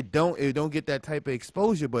it don't get that type of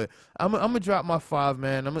exposure. But I'm gonna drop my 5,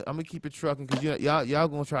 man. I'm gonna keep it trucking because y'all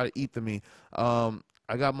gonna try to eat to me.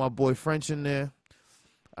 I got my boy French in there.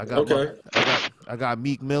 I got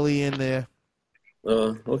Meek Millie in there.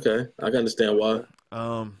 Okay, I can understand why.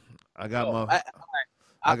 I got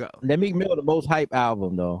Let Meek Mill the most hype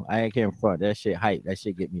album though. I ain't can't front that shit hype. That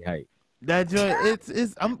shit get me hype. That joint,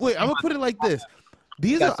 I'm gonna put it like this.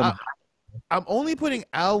 I'm only putting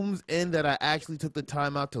albums in that I actually took the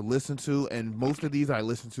time out to listen to, and most of these I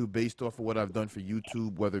listen to based off of what I've done for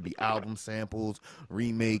YouTube, whether it be album samples,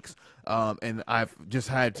 remakes, and I've just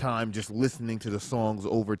had time just listening to the songs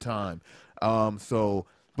over time.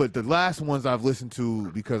 But the last ones I've listened to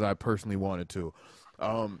because I personally wanted to.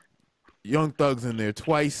 Young Thug's in there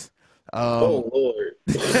twice. Oh Lord.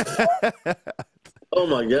 Oh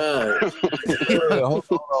my God.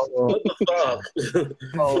 What the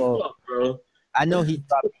fuck? Bro. I know he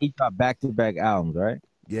dropped back-to-back albums, right?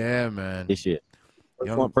 Yeah, man. This shit.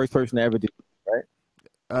 First person to ever do it, right?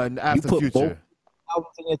 After you put Future. Both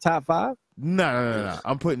albums in your top 5? No.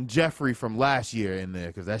 I'm putting Jeffrey from last year in there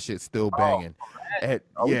because that shit's still banging.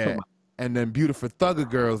 And then Beautiful Thugger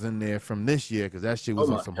Girls in there from this year because that shit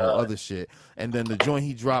was on some whole other shit. And then the joint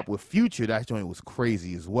he dropped with Future, that joint was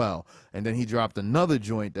crazy as well. And then he dropped another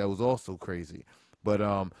joint that was also crazy. But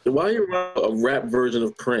why you write a rap version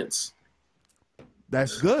of Prince?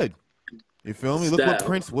 That's good. You feel me? Look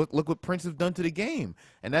what Prince has done to the game.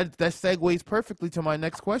 And that segues perfectly to my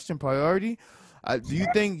next question, Priority. Do you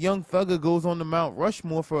think Young Thugger goes on the Mount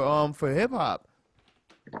Rushmore for hip hop?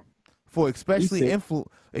 For especially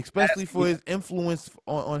for his influence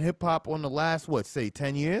on hip hop on the last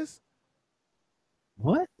 10 years?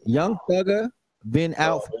 What? Young Thugger been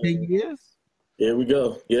out for 10 years? Here we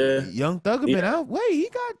go. Yeah. Young Thugger been out. Wait, he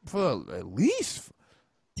got for at least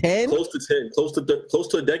 10? Close to 10. Close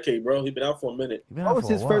to a decade, bro. He been out for a minute. What was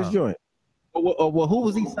his first joint? Or who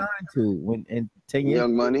was he signed to when in 10 years?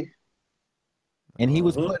 Young Money. And he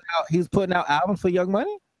was putting out albums for Young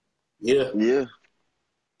Money? Yeah. Yeah.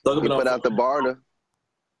 He put out the Barter.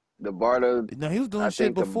 The Barter. No, he was doing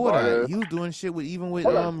shit before that. He was doing shit with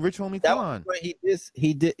Rich Homie Quan.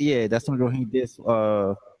 He did. Yeah, that's when he did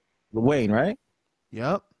Wayne, right?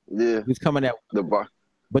 Yeah. Yep. He was coming at the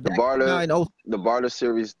Barter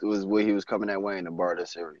series was where he was coming at Wayne. The Barter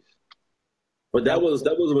series. But that was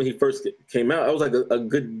when he first came out. That was like a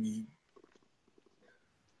good.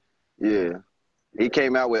 Yeah. He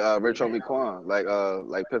came out with Rich Homie Quan, like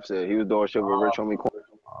Pip said. He was doing shit with Rich Homie Quan.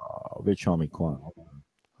 Rich Homie Quan.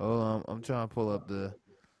 Hold on, I'm trying to pull up the.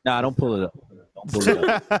 Nah, don't pull it up. Don't pull it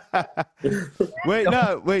up.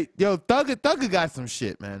 wait. Yo, Thugger got some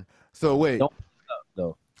shit, man. So wait. Don't pull it up,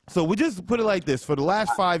 though. So we just put it like this: for the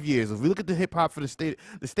last 5 years, if we look at the hip hop for the state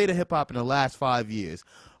of hip hop in the last 5 years,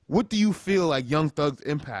 what do you feel like Young Thug's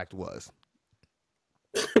impact was?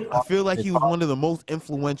 I feel like he was one of the most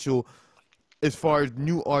influential as far as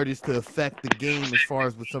new artists to affect the game as far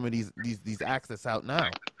as with some of these acts that's out now.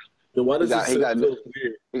 Then why does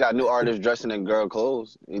he got new artists dressing in girl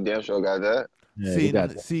clothes. He damn sure got that. Yeah,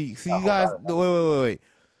 see, you guys. Wait.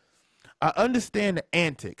 I understand the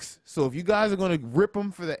antics. So if you guys are gonna rip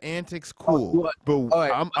him for the antics, cool. But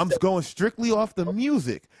I'm going strictly off the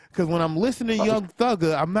music because when I'm listening to Young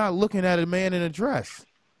Thugger, I'm not looking at a man in a dress.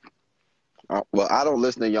 Well, I don't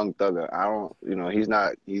listen to Young Thugger. I don't. He's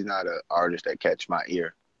not an artist that catch my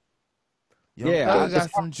ear. Young Thugger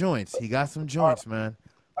got some joints. He got some joints, man.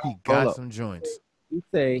 He got some joints. You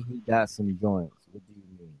say he got some joints. What do you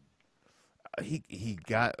mean? He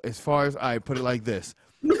got, as far as I put it like this.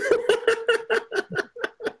 No.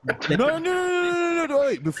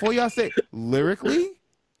 Wait, before y'all say lyrically,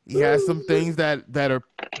 he has some things that are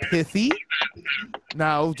pithy.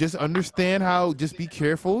 Now, just understand how. Just be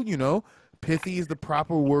careful. Pithy is the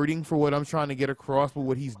proper wording for what I'm trying to get across with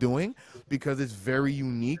what he's doing because it's very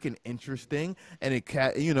unique and interesting, and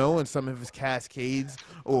and some of his cascades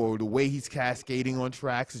or the way he's cascading on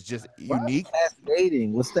tracks is just unique.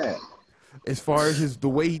 Cascading, what's that? As far as the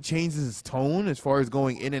way he changes his tone, as far as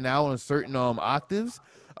going in and out on certain octaves,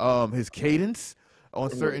 his cadence on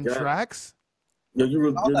certain tracks. Yo,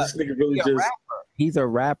 this nigga really just. He's a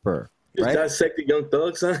rapper. Just dissected Young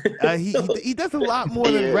Thug, son. He does a lot more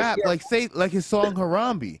than rap. Like his song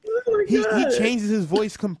Harambe. He changes his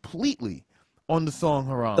voice completely on the song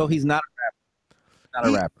Harambe. So he's not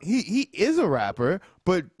a rapper. He is a rapper,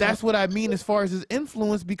 but that's what I mean as far as his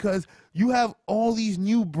influence because you have all these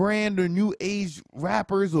new brand or new age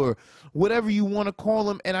rappers or whatever you want to call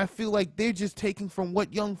them, and I feel like they're just taking from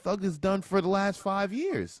what Young Thug has done for the last 5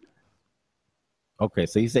 years. Okay,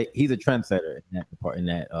 so you say he's a trendsetter in that part.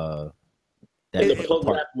 In the punk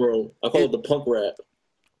rap world, I call it the punk rap.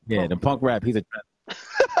 Yeah, the punk rap. He's a trend.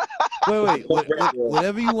 Wait.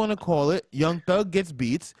 Whatever you want to call it, Young Thug gets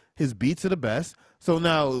beats. His beats are the best. So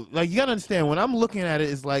now, you gotta understand, when I'm looking at it,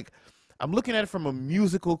 it's like I'm looking at it from a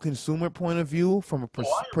musical consumer point of view, from a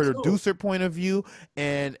producer point of view,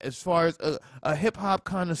 and as far as a hip hop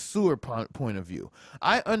connoisseur point of view.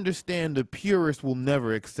 I understand the purist will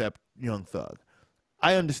never accept Young Thug.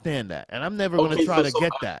 I understand that, and I'm never going to try to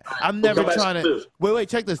get that. I'm never trying to. Wait,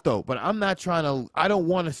 check this though. But I'm not trying to. I don't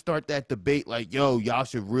want to start that debate like, yo, y'all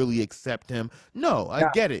should really accept him. No, I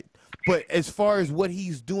get it. But as far as what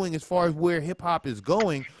he's doing, as far as where hip hop is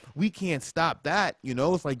going, we can't stop that.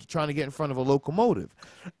 It's like you're trying to get in front of a locomotive.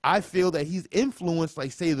 I feel that he's influenced,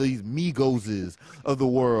 like say these Migoses of the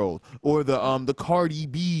world, or the Cardi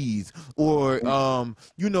B's, or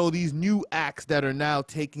these new acts that are now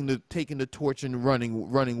taking the torch and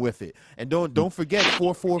running with it. And don't forget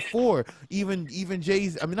 444. Even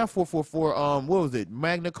Jay-Z. I mean not 444. What was it?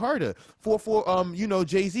 Magna Carta. 44.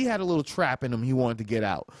 Jay-Z had a little trap in him he wanted to get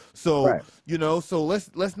out. So right. So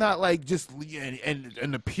let's not like just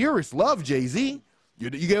and the purists love Jay-Z. You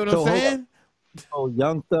get what I'm saying? So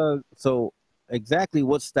Young Thug. So exactly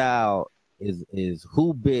what style is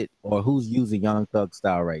who bit or who's using Young Thug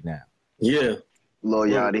style right now? Yeah,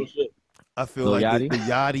 Lil Yachty. I feel Lil like Yachty? The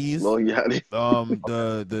Yachties, Lil Yachty.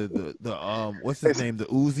 the what's his name? The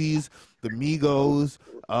Uzis, the Migos.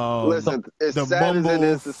 Listen, it's the sad mumble as it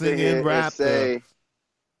is to singing rap. Say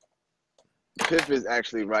Piff is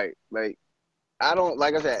actually right. Like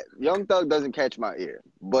I said, Young Thug doesn't catch my ear,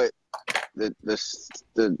 but the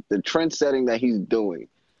trend setting that he's doing.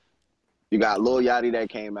 You got Lil Yachty that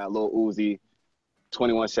came out, Lil Uzi,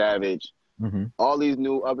 21 Savage, all these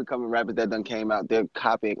new up and coming rappers that came out. They're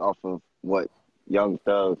copying off of what Young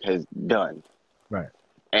Thug has done. Right.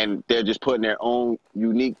 and they're just putting their own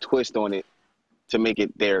unique twist on it to make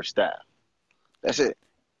it their style. That's it.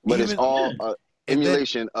 But it's all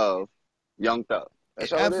emulation of Young Thug.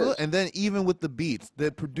 That's all absolutely. it is. And then even with the beats,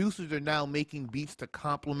 the producers are now making beats to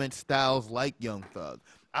complement styles like Young Thug.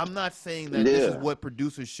 I'm not saying that this is what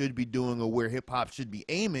producers should be doing or where hip hop should be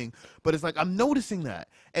aiming, but it's like I'm noticing that.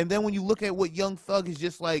 And then when you look at what Young Thug is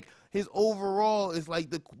just like, his overall is like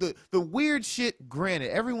the weird shit.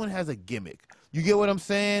 Granted, everyone has a gimmick. You get what I'm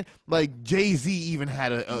saying? Like Jay-Z even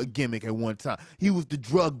had a gimmick at one time. He was the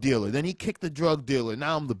drug dealer. Then he kicked the drug dealer.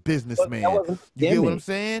 Now I'm the businessman. You get what I'm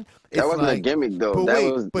saying? That wasn't a gimmick though.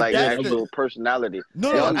 That was like actual personality.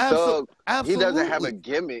 No, Young Thug, absolutely. he doesn't have a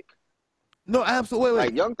gimmick. No, absolutely. Wait.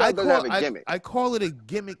 Like Young Thug doesn't have a gimmick. I call it a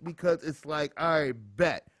gimmick because it's like, all right,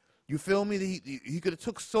 bet. You feel me? He could have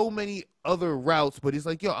took so many other routes, but he's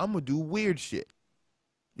like, yo, I'm gonna do weird shit.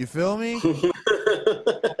 You feel me?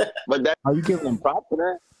 But that, are you giving him props for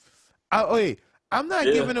that? I'm not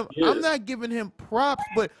giving him. I'm not giving him props.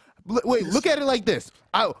 But wait, look at it like this.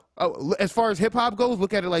 As far as hip hop goes,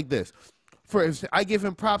 look at it like this. I give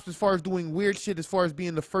him props as far as doing weird shit, as far as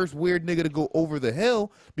being the first weird nigga to go over the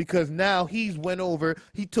hill, because now he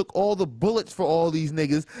took all the bullets for all these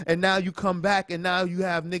niggas, and now you come back and now you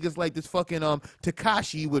have niggas like this fucking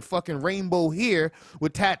Tekashi with fucking rainbow hair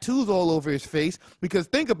with tattoos all over his face. Because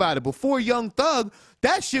think about it, before Young Thug,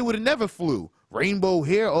 that shit would have never flew. Rainbow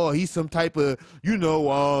hair, oh, he's some type of,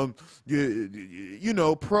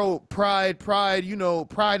 pro pride,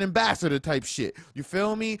 pride ambassador type shit. You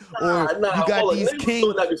feel me? Or you got these kings.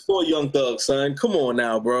 Doing that before Young Thug, son. Come on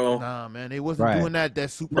now, bro. Nah, man, they wasn't doing that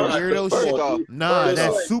super weirdo shit.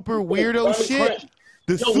 That super weirdo shit.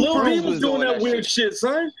 Lil B was doing that weird shit,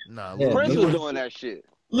 son. Nah, Prince was doing that shit.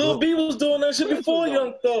 Lil B was doing that shit before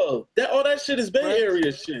Young Thug. All that shit is Bay Area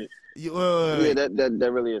shit. Yeah, that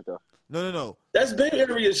really is though. No. That's Bay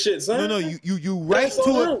Area shit, son. No. You right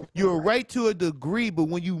to it. You're right to a degree, but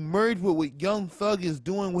when you merge with what Young Thug is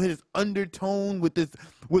doing with his undertone, with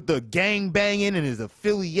the gang banging and his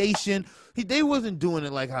affiliation, they wasn't doing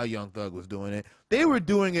it like how Young Thug was doing it. They were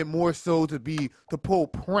doing it more so to pull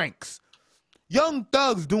pranks. Young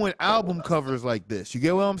Thug's doing album covers like this. You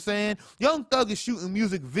get what I'm saying? Young Thug is shooting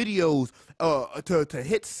music videos to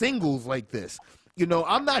hit singles like this.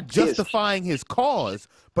 I'm not justifying his cause,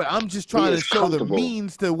 but I'm just trying to show the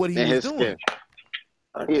means to what he was doing.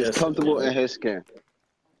 He is comfortable in his skin.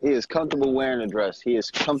 He is comfortable wearing a dress. He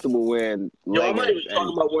is comfortable wearing leggings. I'm not even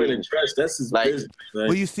talking about wearing a dress. That's his business.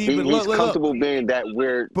 Well, you see, he's comfortable being that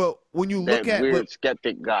weird. But when you look at weird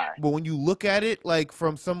skeptic guy. But when you look at it, like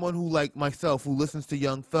from someone who, like myself, who listens to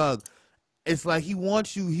Young Thug, it's like he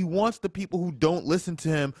wants the people who don't listen to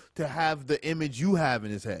him to have the image you have in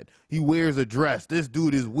his head. He wears a dress. This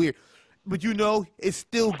dude is weird. But it's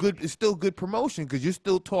still good. It's still good promotion because you're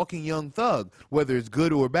still talking Young Thug. Whether it's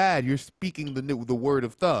good or bad, you're speaking the word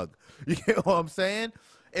of Thug. You get what I'm saying?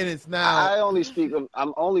 And it's now. I'm only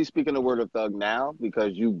speaking the word of Thug now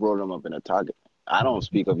because you brought him up in a target. I don't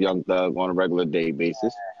speak of Young Thug on a regular day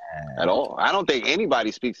basis at all. I don't think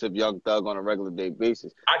anybody speaks of Young Thug on a regular day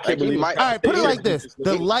basis. I can't believe. All right, put it like this: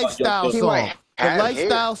 the lifestyle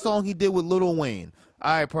song he did with Lil Wayne.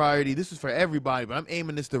 All right, Priority, this is for everybody, but I'm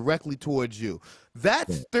aiming this directly towards you.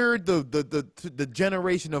 That stirred the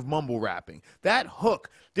generation of mumble rapping. That hook,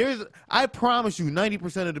 I promise you,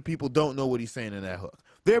 90% of the people don't know what he's saying in that hook.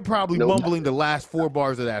 They're probably mumbling the last 4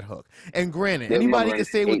 bars of that hook. And granted, anybody can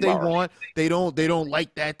say what they want. They don't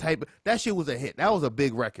like that type. That shit was a hit. That was a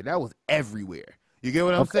big record. That was everywhere. You get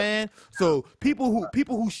what I'm saying? So people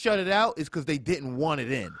who shut it out is because they didn't want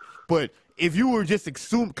it in. But if you were just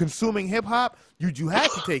consuming hip hop, you had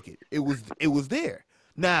to take it. It was there.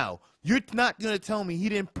 Now you're not gonna tell me he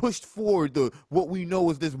didn't push forward what we know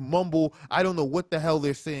is this mumble. I don't know what the hell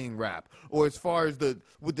they're saying rap, or as far as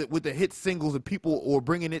with the hit singles of people, or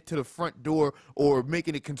bringing it to the front door, or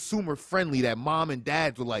making it consumer friendly that mom and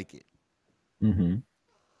dads would like it. Mm-hmm.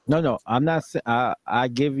 No, I'm not. I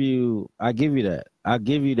give you that. I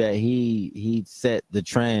give you that he set the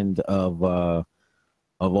trend of all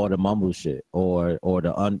the mumble shit or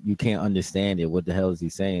you can't understand it. What the hell is he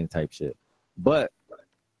saying? Type shit. But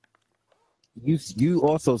you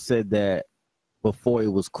also said that before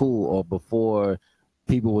it was cool or before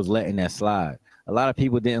people was letting that slide. A lot of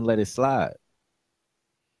people didn't let it slide.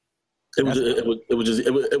 It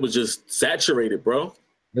was just saturated, bro.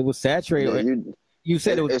 It was saturated. Yeah, you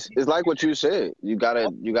said it was. It's like what you said. You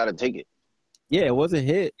gotta take it. Yeah, it was a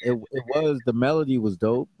hit. It was, the melody was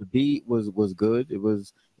dope. The beat was good. It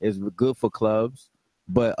was good for clubs.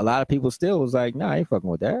 But a lot of people still was like, nah, I ain't fucking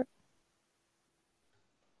with that.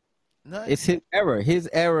 Nice. It's his era. His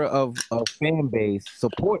era of fan base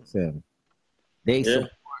supports him. They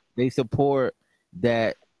support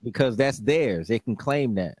that because that's theirs. They can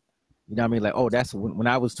claim that. You know what I mean? Like, oh, that's when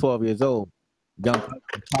I was 12 years old, Young Thug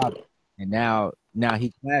was popular. And now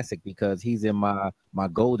he classic because he's in my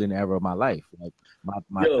golden era of my life. Like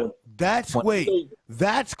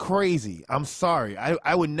that's crazy. I'm sorry.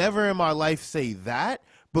 I would never in my life say that,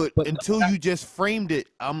 but until you just framed it,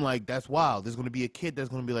 I'm like, that's wild. There's gonna be a kid that's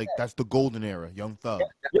gonna be like, that's the golden era, Young Thug.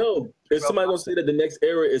 Yo, is somebody gonna say that the next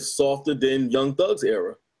era is softer than Young Thug's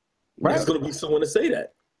era? Right. There's gonna be someone to say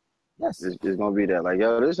that. Yes, it's gonna be that. Like,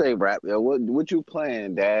 yo, this ain't rap. Yo, what you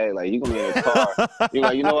playing, Dad? Like, you gonna be in the car. You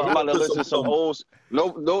like, you know what? I'm about to listen to some old. No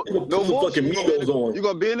fucking Migos on. You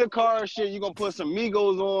gonna be in the car and shit. You gonna put some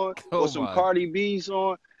Migos on or some Cardi B's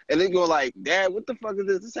on, and then go like, Dad, what the fuck is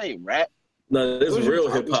this? This ain't rap. No, this is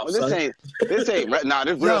real hip hop. This ain't rap. Nah,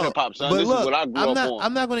 this real hip hop, son. This is what I grew up on.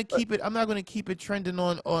 I'm not gonna keep it trending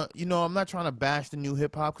on. You know, I'm not trying to bash the new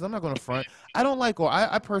hip hop because I'm not gonna front. I don't like,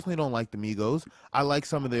 I personally don't like the Migos. I like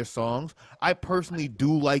some of their songs. I personally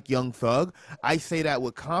do like Young Thug. I say that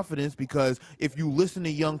with confidence because if you listen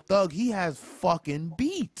to Young Thug, he has fucking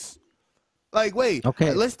beats. Like, wait,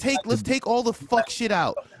 okay. Let's take all the fuck shit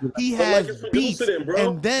out. He has beats,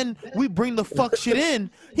 and then we bring the fuck shit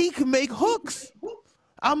in. He can make hooks.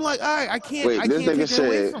 I'm like, all right, I can't take that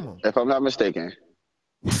away from him. If I'm not mistaken,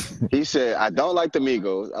 he said, I don't like the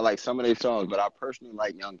Migos. I like some of their songs, but I personally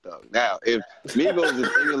like Young Thug. Now, if Migos is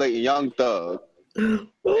emulating Young Thug,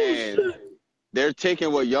 and they're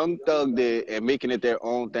taking what Young Thug did and making it their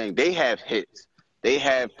own thing, they have hits. They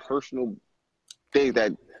have personal things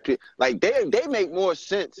that... Like they make more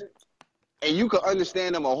sense, and you can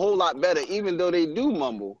understand them a whole lot better, even though they do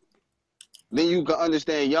mumble, than you can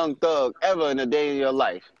understand Young Thug ever in a day in your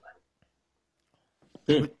life.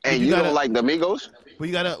 And you don't like the Migos? Well,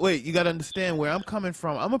 you gotta understand where I'm coming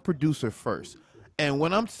from. I'm a producer first, and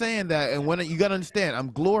when I'm saying that, and when you gotta understand, I'm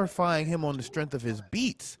glorifying him on the strength of his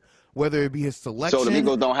beats. Whether it be his selection, so the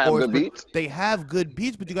Migos don't have good beats. They have good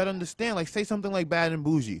beats, but you gotta understand. Like, say something like "Bad and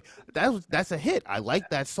Bougie." That's a hit. I like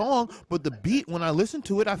that song, but the beat, when I listen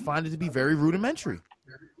to it, I find it to be very rudimentary.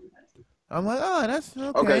 I'm like, oh, that's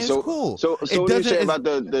okay. So it's cool. So what do you say about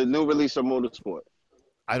the new release of Motorsport?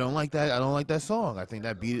 I don't like that. I don't like that song. I think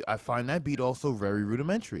that beat. I find that beat also very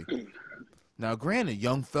rudimentary. Now, granted,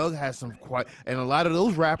 Young Thug has some and a lot of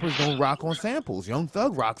those rappers don't rock on samples. Young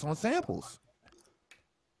Thug rocks on samples.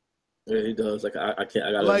 Yeah, he does. Like I can't.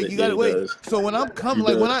 I gotta. Like you gotta wait. Does. So when I'm coming,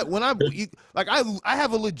 I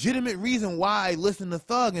have a legitimate reason why I listen to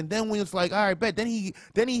Thug, and then when it's like, all right, bet. Then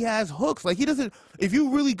he has hooks. Like he doesn't. If you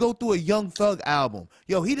really go through a Young Thug album,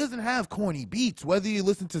 yo, he doesn't have corny beats. Whether you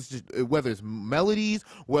listen to whether it's melodies,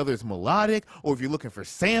 whether it's melodic, or if you're looking for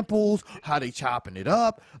samples, how they chopping it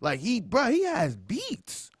up. Like he has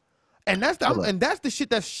beats. And that's the shit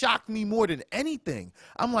that shocked me more than anything.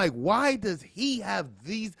 I'm like, why does he have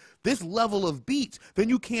this level of beats? Then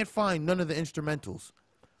you can't find none of the instrumentals.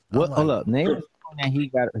 What? Hold up, name a song that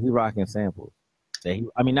he rocking samples.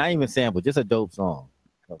 Not even samples, just a dope song.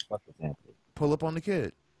 Oh, fuck the samples. Pull Up on the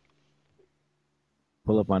Kid.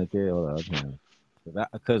 Pull Up on the Kid. Hold up,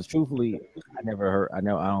 because truthfully, I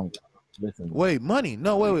don't listen. Wait, Money?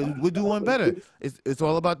 No, wait. We'll do one better. It's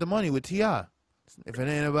all about the money with T.I. If it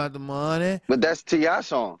ain't about the money. But that's T.I.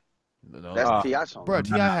 song. No. That's T.I. song. Bro,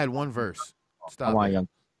 T.I. had one verse. Stop it.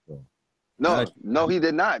 No, he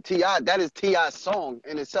did not. T.I., that is T.I.'s song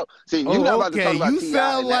in itself. See, you're not about to talk about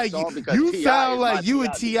T.I. in that song because you sound like you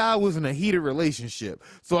and T.I. was in a heated relationship.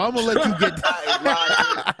 So I'm going to let you get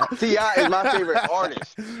T.I. is my favorite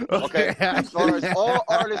artist. Okay? As far as all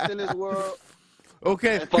artists in this world,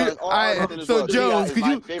 okay, so Jones,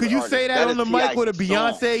 could you say that on the mic with a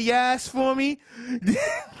Beyonce yes for me?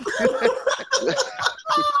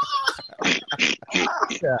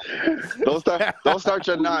 Don't start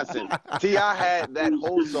your nonsense. T.I. had that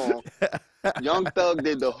whole song. Young Thug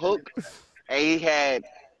did the hook, and he had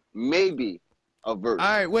maybe a verse. All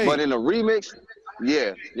right, wait. But in a remix,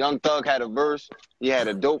 yeah, Young Thug had a verse. He had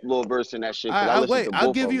a dope little verse in that shit.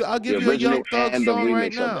 I'll give you a Young Thug song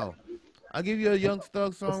right now. I'll give you a Young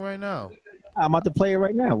Thug song right now. I'm about to play it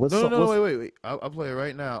right now. Wait. I'll play it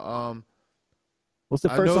right now. What's the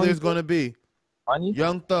first song? I know there's gonna be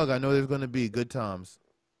Young Thug. I know there's gonna be Good Times.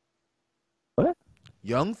 What?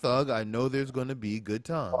 Young Thug. I know there's gonna be Good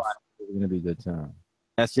Times. Oh, it's gonna be Good Times.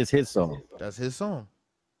 That's just his song. That's his song.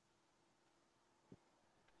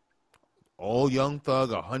 All Young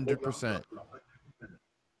Thug, 100%.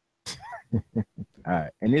 All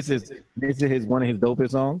right, and this is one of his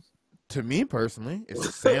dopest songs. To me personally, it's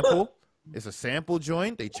a sample. It's a sample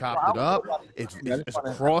joint. They chopped it up. It's a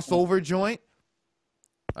crossover joint.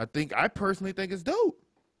 I personally think it's dope.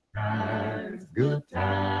 Times, good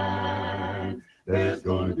times. There's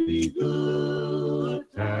gonna be good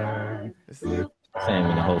times.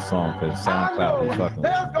 Saying the whole song because SoundCloud is fucking.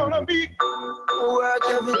 There's gonna be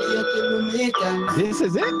This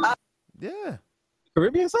is it? Yeah.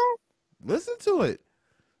 Caribbean song? Listen to it.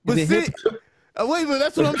 But see, wait, but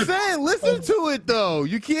that's what I'm saying. Listen to it though.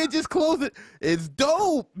 You can't just close it. It's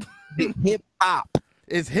dope. Hip hop.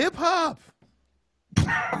 It's hip hop. Oh,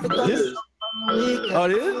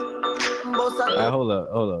 it is? All right, hold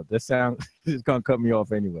up. This sound is gonna cut me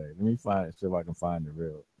off anyway. Let me see if I can find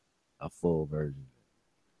a full version.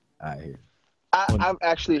 All right, here. I've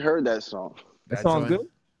actually heard that song. That song good?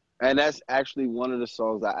 And that's actually one of the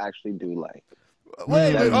songs I actually do like.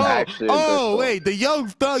 Wait, wait, the Young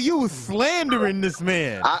Thug, you was slandering this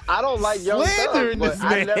man. I don't like Young Thug, but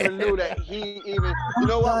I never knew that he even, you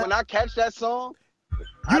know what, when I catch that song,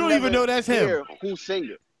 you don't even know that's him. Who sing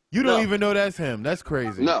it? You don't even know that's him. That's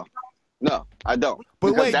crazy. No, I don't.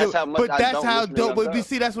 But wait, that's how much that's how dope. But you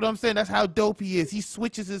see, that's what I'm saying. That's how dope he is. He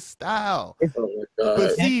switches his style.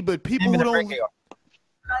 But see, but people who don't.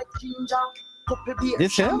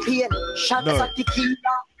 This him? No.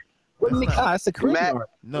 It's a Caribbean.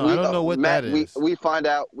 No, I don't know what that is. We find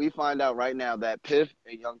out right now that Piff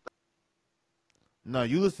and Young Thug. No,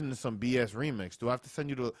 you listen to some BS remix. Do I have to send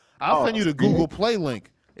you the? I'll send you the Google Play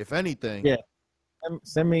link, if anything. Yeah.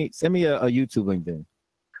 Send me a YouTube link then.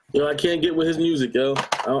 Yo, I can't get with his music, yo.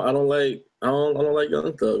 I don't like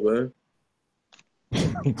Young Thug, man. I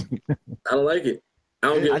don't like it.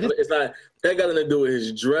 It's not that got nothing to do with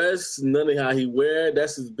his dress, none of how he wear.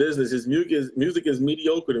 That's his business. His music is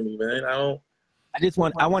mediocre to me, man. I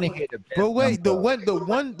want to hear the best. But wait,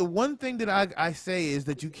 the one thing that I say is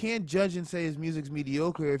that you can't judge and say his music's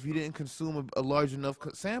mediocre if you didn't consume a large enough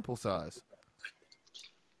sample size.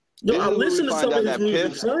 Yo, I listen to some of his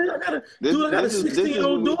music, son. I got a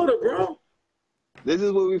 16-year-old daughter, bro. This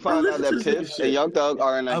is where we find out that Piff and Young Thug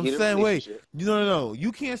are in a heated relationship. No.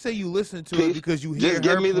 You can't say you listen to it because you hear just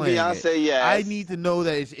give her me the playing Beyonce, it. yes. I need to know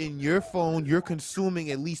that it's in your phone. You're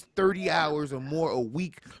consuming at least 30 hours or more a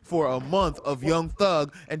week for a month of Young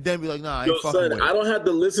Thug, and then be like, nah, I ain't fucking with it. I don't have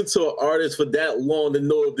to listen to an artist for that long to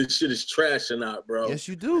know if this shit is trash or not, bro. Yes,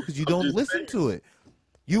 you do, because you don't listen to it.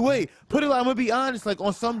 You wait. Put it like, I'm going to be honest, like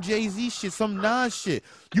on some Jay-Z shit, some Nas shit,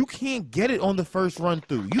 you can't get it on the first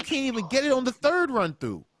run-through. You can't even get it on the third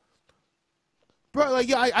run-through. Bro, like,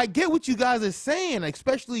 yo, I get what you guys are saying,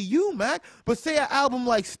 especially you, Mac, but say an album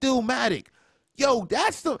like Stillmatic. Yo,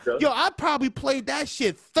 I probably played that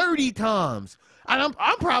shit 30 times, and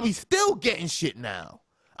I'm probably still getting shit now.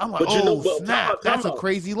 I'm like, snap, that's a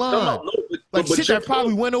crazy line. Like shit that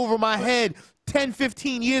probably went over my head 10,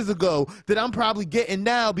 15 years ago that I'm probably getting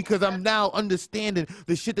now because I'm now understanding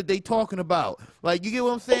the shit that they talking about. Like, you get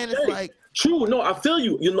what I'm saying? Okay. It's like... True. No, I feel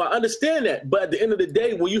you. You know, I understand that. But at the end of the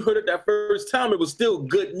day, when you heard it that first time, it was still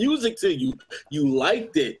good music to you. You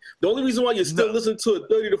liked it. The only reason why you still listen to it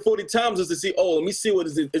 30 to 40 times is to see, let me see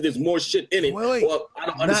if there's more shit in it. Wait. Or I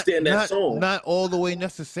don't understand that song. Not all the way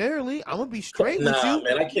necessarily. I'm going to be straight with you.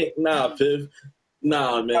 Man, I can't. Nah, Piv.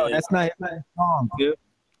 Nah, man. No, that's not a song, Piv.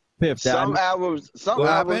 Some albums,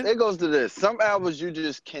 it goes to this. Some albums you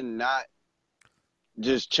just cannot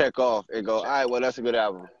just check off and go, all right, well, that's a good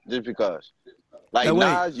album, just because. Like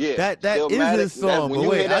Nas, that is his song. But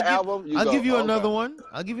wait, I'll give you another one.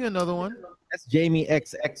 I'll give you another one. That's Jamie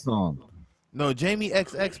XX song. No, Jamie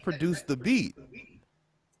XX produced the beat.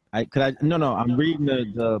 No, I'm reading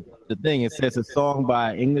the thing. It says a song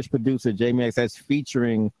by English producer Jamie XX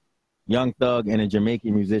featuring Young Thug and a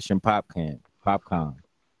Jamaican musician Popcaan.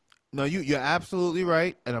 No, you're absolutely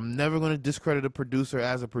right, and I'm never going to discredit a producer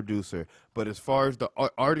as a producer. But as far as the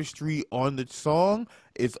artistry on the song,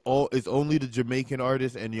 it's only the Jamaican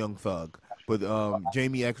artist and Young Thug. But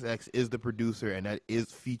Jamie XX is the producer, and that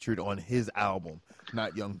is featured on his album,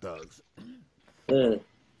 not Young Thug's. All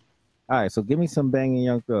right, so give me some banging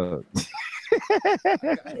Young Thug.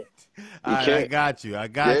 I got you.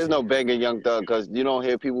 There's no banging Young Thug because you don't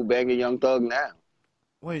hear people banging Young Thug now.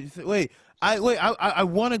 Wait. I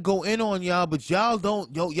want to go in on y'all, but y'all don't.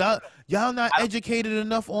 Y'all not educated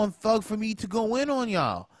enough on Thug for me to go in on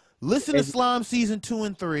y'all. Listen to Slime season 2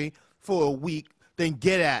 and 3 for a week, then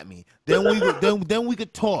get at me. Then we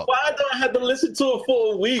could talk. Why do I have to listen to it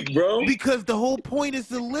for a week, bro? Because the whole point is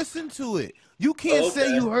to listen to it. You can't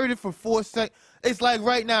say you heard it for 4 seconds. It's like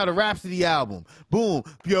right now, the Rhapsody album. Boom.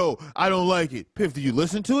 Yo, I don't like it. Piff, did you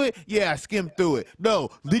listen to it? Yeah, I skimmed through it. No,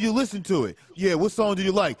 did you listen to it? Yeah, what song did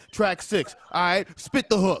you like? Track 6. All right, spit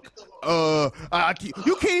the hook.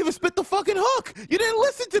 You can't even spit the fucking hook. You didn't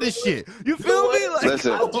listen to this shit. You feel me? Like,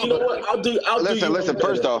 listen, you know what? listen.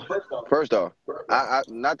 First off, I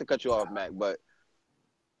not to cut you off, Mac, but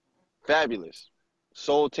Fabulous,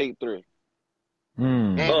 Soul Tape 3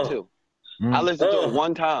 and 2. I listened to it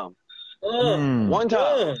one time. One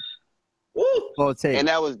time. And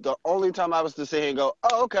that was the only time I was to sit here and go,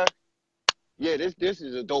 oh, okay. Yeah, this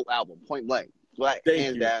is a dope album, point blank. Like,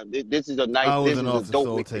 hands down. This is a nice, I this wasn't is off a the dope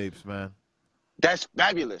Soul mix. Tapes, man. That's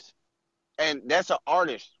Fabulous. And that's an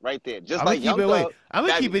artist right there. Just I'm like Young Thug. I'm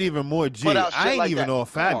going to keep it even more G. I ain't even off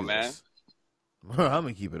Fabulous. I'm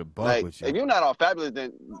going to keep it a buck with you. If you're not off Fabulous,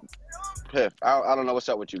 then Piff, I don't know what's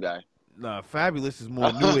up with you guys. Nah, Fabulous is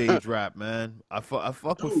more new age rap, man. I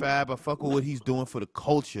fuck with Fab. I fuck with what he's doing for the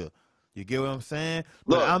culture. You get what I'm saying?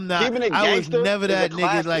 But Look, I'm not. I was never that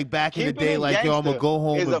nigga like back in the day. Like, yo, I'm gonna go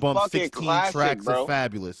home and bump 16 tracks of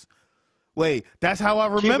Fabulous. Wait, that's how I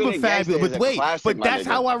remember Fabulous. But wait, that's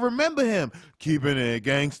how I remember him. Keeping it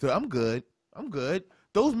gangster. I'm good.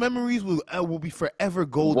 Those memories will be forever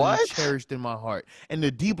golden and cherished in my heart. And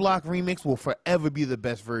the D-Block remix will forever be the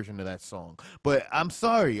best version of that song. But I'm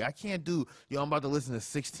sorry, I can't do, I'm about to listen to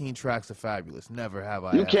 16 tracks of Fabulous. Never have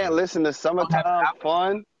I. You can't listen to Summertime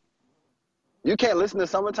Fun? You can't listen to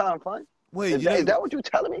Summertime Fun? Wait, is that what you're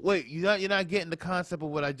telling me? Wait, you're not getting the concept of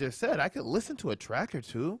what I just said. I could listen to a track or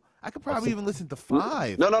two. I could probably even listen to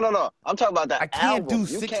 5. No. I'm talking about that I can't album. do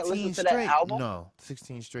 16 can't listen straight. To that album? No,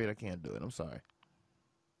 16 straight, I can't do it. I'm sorry.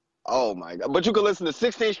 Oh, my God. But you can listen to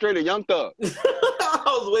 16 straight of Young Thug. I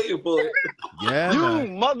was waiting for it. Yeah, you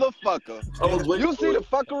man. Motherfucker. I was waiting you see the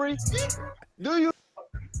fuckery? Do you?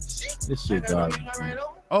 This shit, dog.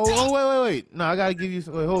 Oh, wait. No, I got to give you...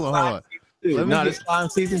 Wait, hold on. No, this Slime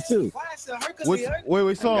Season 2.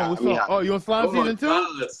 Wait, song. Oh, you on Slime Season 2?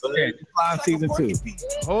 Yeah, Slime Season 2.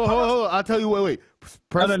 Hold. I'll tell you, wait.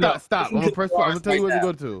 Press stop. I'm going to press pause. I'm going to tell you where to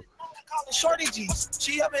go to. Shortages.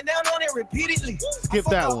 She up and down on it repeatedly. Skip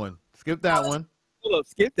that one. Hold up,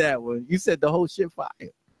 skip that one. You said the whole shit fire.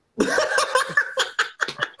 This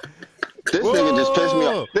nigga just pissed me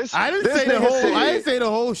off. I didn't say the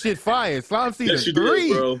whole shit fire. Slime Season 3,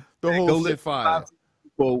 the whole shit fire.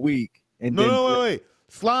 For a week. And no, wait.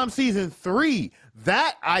 Slime Season 3,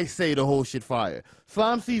 that I say the whole shit fire.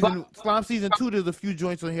 Slime Season 2, there's a few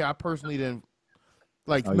joints on here I personally didn't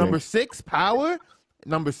like. Number 6, Power.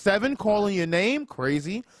 Number 7, Calling Your Name,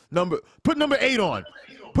 crazy. Put number 8 on.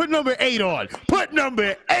 Put number 8 on. Put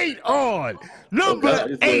number 8 on.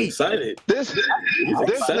 Number 8. Excited. This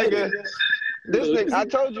nigga, I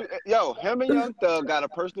told you, him and Young Thug got a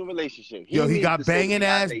personal relationship. He got banging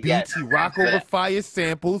ass beats. He rock over fire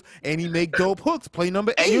samples, and he make dope hooks. Play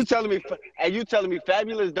number 8. And you telling me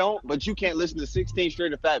Fabulous don't, but you can't listen to 16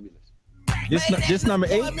 straight of Fabulous. This number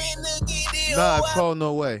 8? Nah, it's called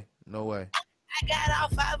No Way. No Way. I got all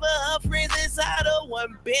 5 of her friends inside of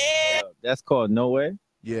one bed. That's called No Way?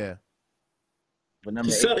 Yeah. But number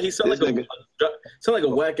 8. He sound like a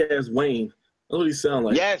whack ass Wayne. That's what he sound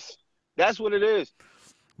like. Yes, that's what it is.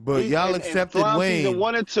 But y'all accepted Wayne. Season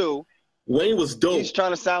 1 and 2. Wayne was dope. He's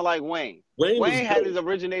trying to sound like Wayne. Wayne had his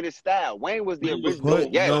originated style. Wayne was the original.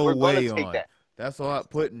 Put No Way on. That's all. I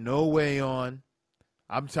put No Way on.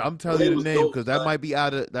 I'm telling you the name because that might be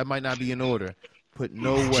that might not be in order. Put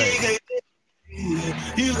No Way. I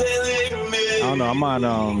don't know. I'm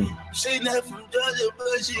on She not from Georgia,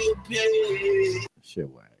 but she a shit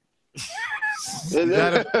whack.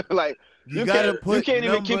 You gotta you can't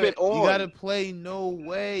even keep it on. You gotta play No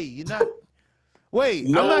Way. You're not. Wait,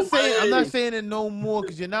 I'm not saying it no more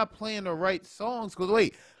because you're not playing the right songs. Because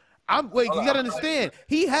you gotta understand.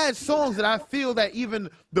 He had songs that I feel that even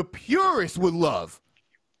the purists would love.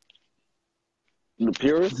 The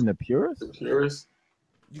purists? The purists? The purists.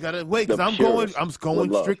 You gotta wait because I'm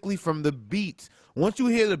going strictly from the beats. Once you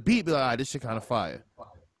hear the beat, be like, this shit kind of fire.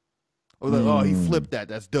 Or like, oh, he flipped that.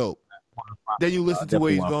 That's dope. Then you listen to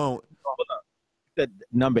where he's going. That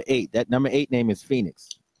number 8. That number 8 name is Phoenix.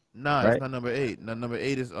 Nah, right? It's not number 8. No, number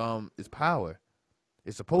 8 is Power.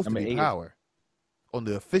 It's supposed to be Power on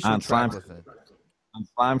the official track listing. On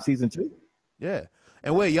Slime Season 2. Yeah.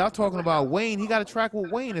 And wait, y'all talking about Wayne? He got a track with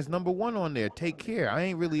Wayne. It's number 1 on there. Take Care. I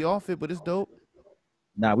ain't really off it, but it's dope.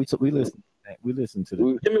 Nah, we listen. We listen to the.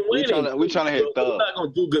 We trying to hit Thug. We're not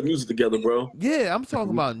gonna do good music together, bro. Yeah, I'm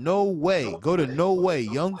talking about No Way. Go to No Way.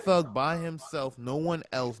 Young Thug by himself. No one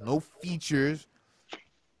else. No features.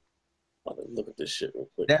 Look at this shit real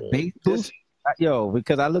quick. That bass boost. Yo,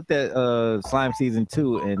 because I looked at Slime Season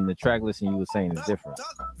 2 and the track listing you were saying is different.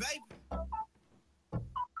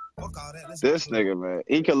 This nigga, man,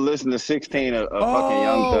 he could listen to 16 of fucking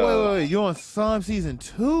Young Thug. Wait, you on Slime Season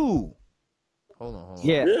 2? Hold on.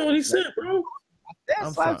 Yeah, what he said, bro.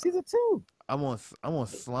 That's Slime Season 2. I'm on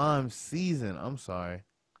Slime Season. I'm sorry.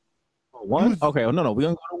 One? Okay, no. We're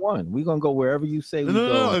gonna go to 1. We're gonna go wherever you say we go.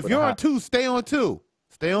 No. If you're on 2, stay on 2.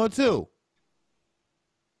 Stay on 2.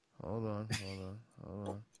 Hold on.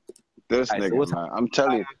 This nigga, man, I'm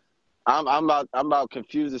telling you, I'm about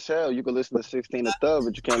confused as hell. You can listen to 16 of Thug,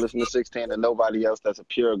 but you can't listen to 16 to nobody else that's a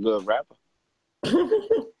pure good rapper.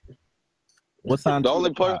 What's on the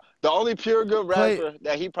only pure good rapper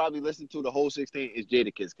that he probably listened to the whole 16 is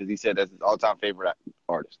Jadakiss, because he said that's his all-time favorite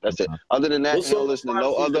artist. That's it. Other than that, he don't listen to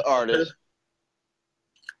no other artist.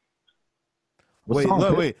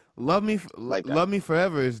 Wait. Love Me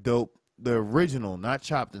Forever is dope. The original, not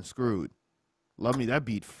Chopped and Screwed. Love Me, that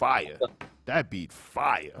beat fire.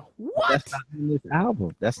 What? That's not on this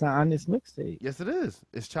album. That's not on this mixtape. Yes, it is.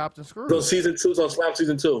 It's Chopped and Screwed. So Season 2 is on Slime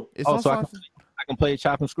Season 2. It's on I can play a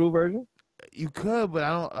Chopped and Screw version? You could, but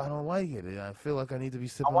I don't like it. I feel like I need to be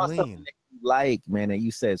sipping lean. That you like, man, that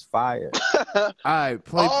you said is fire. All right,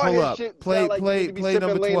 pull up. Play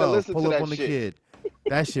number 12. Pull up on the kid.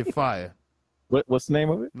 That shit fire. What's the name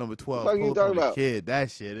of it? Number 12. What are you talking about? Kid. That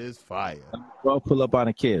shit is fire. 12, pull up on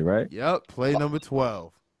a kid, right? Yep. Play number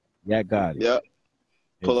 12. Yeah, got it. Yep.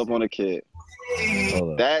 Pull up on a kid.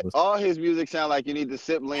 That all his music sound like you need to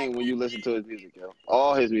sip lean when you listen to his music, yo.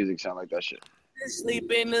 All his music sound like that shit. Sleep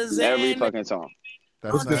in the zen. Every fucking song.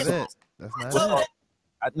 That's not it. That's not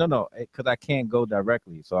it. No, because I can't go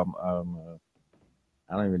directly, so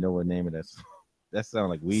I don't even know what name of that. That sounds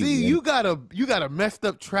like weed. See, you got a messed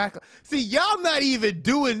up track. See, y'all not even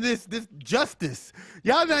doing this justice.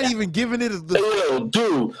 Y'all not even giving it Yo,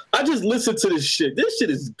 dude, I just listened to this shit. This shit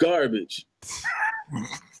is garbage.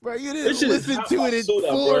 Bro, you didn't listen to it in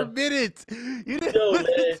 4 minutes. You didn't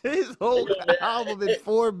listen to his whole album in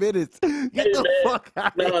 4 minutes. Get the fuck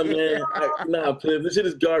out of here. Nah, Plib, this shit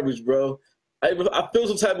is garbage, bro. I feel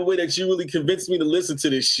some type of way that you really convinced me to listen to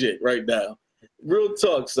this shit right now. Real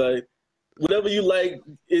talk, son. Whatever you like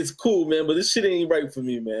is cool, man, but this shit ain't right for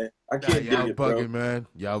me, man. I can't dig it, bro. Y'all bugging, man.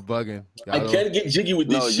 Y'all bugging. I can't get jiggy with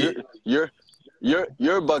this shit. You're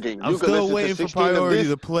bugging. I'm still waiting for Priority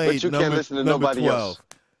to play but you can't listen to nobody 12. Else.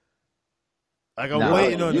 Like I'm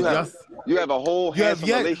waiting on you have a whole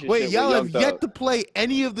relationship. Wait, y'all have yet to play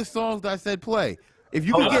any of the songs that I said play. If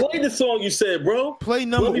you can play the song you said, bro. Play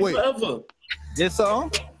number forever. This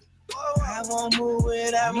song? I won't move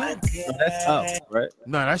without my kid. That's up, right?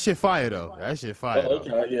 No, that shit fire though. That shit fire. Oh,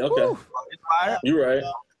 okay, yeah, okay. It's fire. You're right.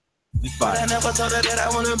 It's fire. I never told her that I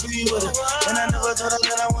wanna be with her, and I never told her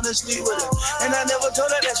that I wanna sleep with her, and I never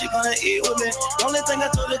told her that she gonna eat with me. The only thing I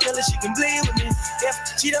told her that she can bleed with me.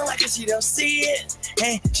 If she don't like it, she don't see it.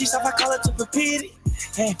 Hey, she stop, I call her to repeat it.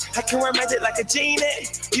 Hey, I can wear magic like a genie.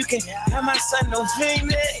 You can have my son, no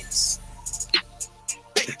Phoenix.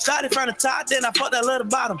 Started from the top, then I fucked that little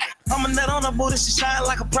bottom. I'm a nut on the booty, she shine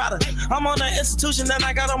like a product. I'm on the institution, then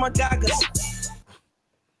I got on my goggles.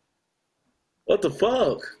 What the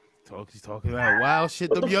fuck? He's talking about wild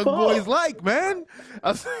shit them young boys like, man.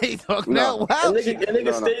 I say talking about wild shit.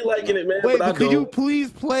 Nigga stay liking it, man. Wait, but could you please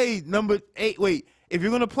play number 8? Wait, if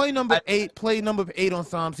you're gonna play number 8, play number 8 on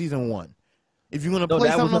Slime Season 1. If you're gonna play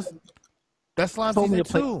something else, that's Slime Season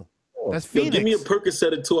 2. That's Phoenix. Give me a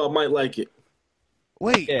Percocet or 2, I might like it.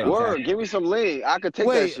 Wait, word, give me some lean. I could take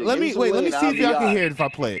that shit. Let me see if y'all can hear it if I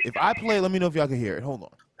play it. If I play it, let me know if y'all can hear it. Hold on.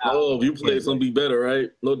 Oh, if you play it's gonna be better, right?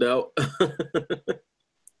 No doubt.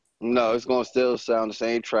 No, it's gonna still sound the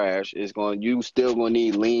same trash. You still gonna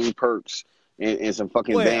need lean perks and some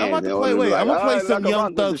fucking bands. I'm gonna play some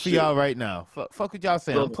Young Thug for y'all right now. Fuck what y'all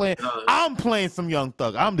saying. I'm playing some Young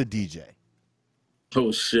Thug. I'm the DJ. Oh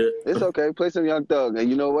shit. It's okay. Play some Young Thug, and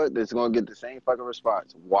you know what? It's gonna get the same fucking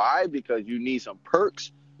response. Why? Because you need some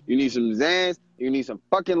perks, you need some Zans, you need some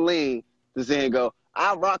fucking lean to say and go,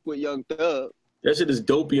 I rock with Young Thug. That shit is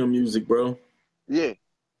dopium music, bro. Yeah.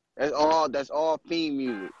 That's all theme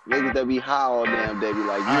music. Niggas that be high all damn day be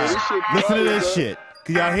like, yeah, this shit. Listen to this shit.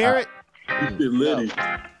 Can y'all hear it? No.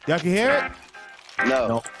 Y'all can hear it?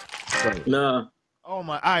 No. Nah. Oh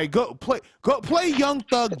my! All right, go play Young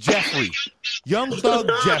Thug Jeffrey. Young Thug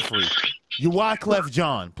Jeffrey. You Wyclef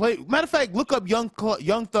John. Matter of fact, look up Young Thug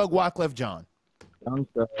Wyclef John. Young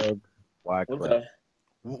Thug Wyclef. Okay.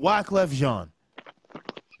 Wyclef Jean.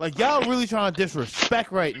 Like y'all really trying to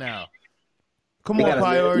disrespect right now. Come on,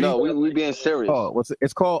 Priority. No, we being serious. Oh,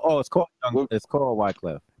 it's called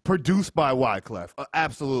Wyclef. Produced by Wyclef.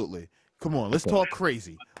 Absolutely. Come on, let's talk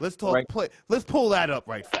crazy. Let's talk play. Let's pull that up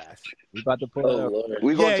right fast. We about to pull it up.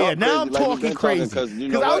 Yeah. Now I'm talking crazy because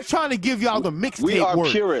I was trying to give y'all the mixtape. We are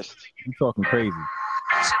word. purists. You talking crazy?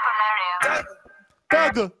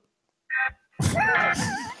 Thugger.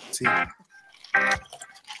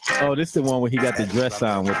 Oh, this is the one where he got the dress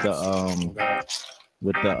on with the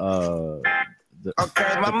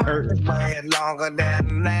okay, my mother's way longer than a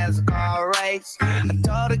NASCAR race. I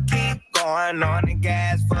told her keep going on the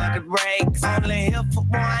gas for the brakes. Only here for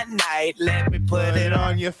one night, let me put it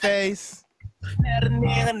on your face. Let a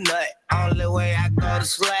nigga nut, only way I go to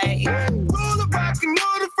slay. Rule of rock and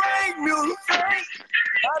mule the Frank, mule Frank.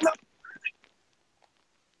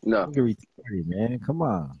 No. Man, come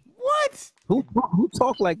on. What? Who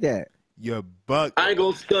talk like that? Your buck. I ain't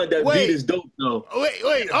gonna stunt. That beat is dope though.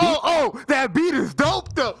 Wait. Oh, that beat is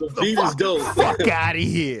dope though. The beat is dope. Fuck out of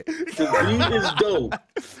here. The beat is dope.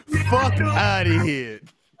 Fuck out of here.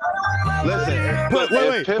 Listen,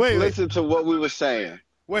 wait. Listen to what we were saying.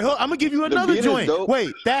 Wait, hold, I'm gonna give you another joint.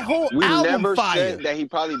 Wait, that whole album never fire. Said that he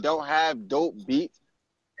probably don't have dope beats.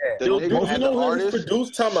 Yeah. Yo, dude, you know who his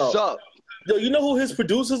producers? Time out. Yo, you know who his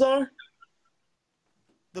producers are?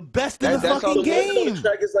 The best in the fucking game. The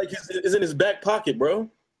track is like is in his back pocket, bro.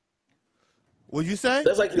 What'd you say?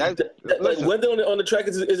 That's like Wendell on the track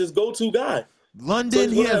is his go-to guy. London,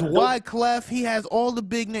 so he has Wyclef, he has all the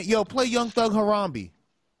big names. Yo, play Young Thug Harambe.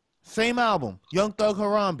 Same album, Young Thug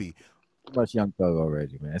Harambe. Too much Young Thug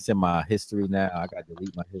already, man. It's in my history now. I got to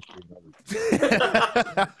delete my history.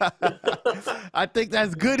 I think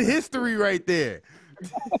that's good history right there.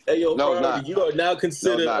 Hey, yo, you are now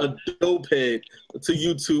considered a dope head to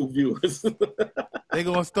YouTube viewers. They're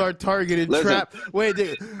going to start targeting trap.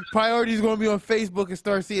 Wait, Priority's going to be on Facebook and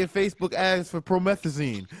start seeing Facebook ads for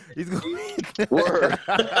promethazine. He's Word.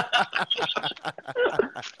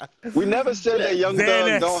 We never said that Young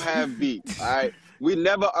Thug don't have beats, all right? We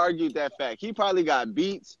never argued that fact. He probably got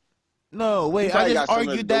beats. No, wait, I just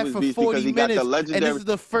argued that for 40 minutes, and this is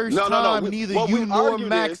the first time neither you nor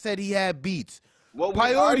Max said he had beats.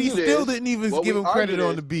 Priority still didn't even give him credit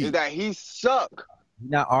on the beat. Is that he suck.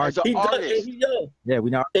 Not arguing. Yeah, we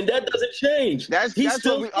not. And that doesn't change. That's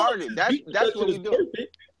what we argued. That's what we do.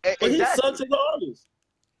 But he sucks as an artist.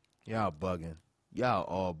 Y'all bugging. Y'all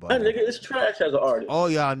all bugging. That nigga is trash as an artist. All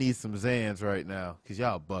y'all need some Zans right now, because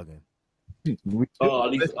y'all bugging. We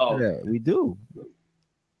do.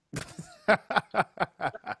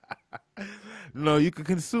 No, you can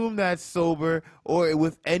consume that sober or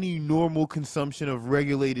with any normal consumption of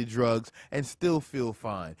regulated drugs and still feel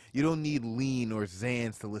fine. You don't need lean or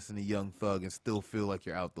Xans to listen to Young Thug and still feel like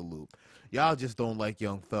you're out the loop. Y'all just don't like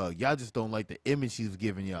Young Thug. Y'all just don't like the image he's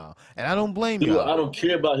giving y'all. And I don't blame y'all. I don't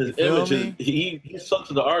care about his image. He sucks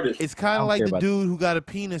as an artist. It's kind of like the dude who got a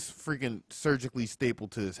penis freaking surgically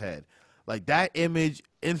stapled to his head. Like that image,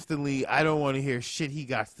 instantly, I don't want to hear shit he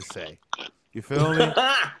got to say. You feel me?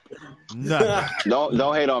 Nothing.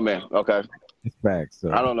 Don't hate on me, okay? It's facts.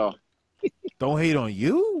 So. I don't know. Don't hate on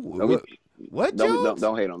you? What?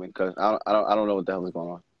 Don't hate on me because I don't know what the hell is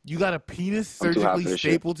going on. You got a penis surgically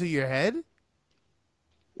stapled to your head?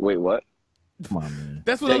 Wait, what? Come on, man.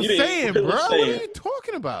 That's what I'm saying, bro. What are you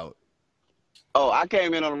talking about? Oh, I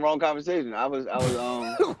came in on the wrong conversation. I was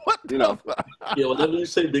what you know. Yeah, whatever you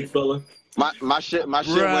say, big fella. My shit went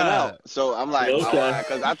out, so I'm like,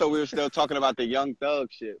 because I thought we were still talking about the Young Thug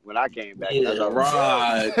shit when I came back. Yeah,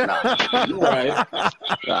 right. Nah. You right.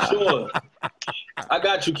 Nah. Sure. I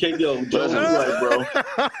got you, K.O. Joe. You right, bro.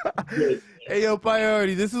 Good. Hey, yo,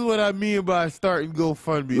 Priority, this is what I mean by starting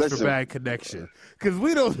GoFundMe for Bad Connection. Because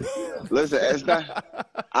we don't... Listen, it's not...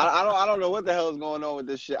 I don't know what the hell is going on with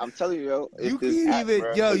this shit. I'm telling you, yo. You can't even...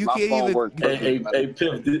 Hey,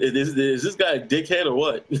 Pimp, is this guy a dickhead or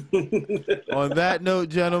what? On that note,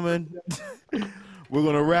 gentlemen, we're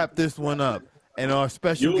going to wrap this one up. And our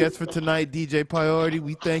special guest for tonight, DJ Priority,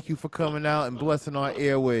 we thank you for coming out and blessing our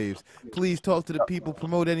airwaves. Please talk to the people,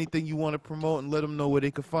 promote anything you want to promote, and let them know where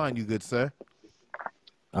they can find you, good sir.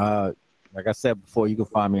 Like I said before, you can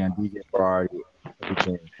find me on DJ Priority,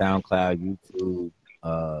 everything, SoundCloud, YouTube,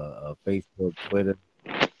 Facebook, Twitter,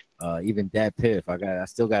 even Dat Piff. I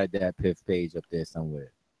still got a Dat Piff page up there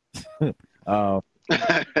somewhere.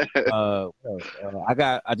 I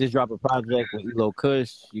just dropped a project with Elo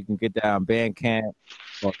Kush. You can get that on Bandcamp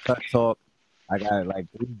or Cut Talk. I got like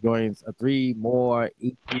 3 more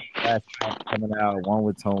EP coming out. One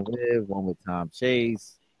with Tone Live, one with Tom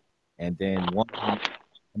Chase, and then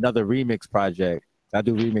another remix project. I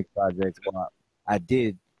do remix projects. Well, I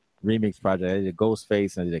did remix project. I did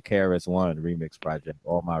Ghostface and I did a KRS-One remix project.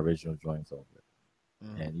 All my original joints over there.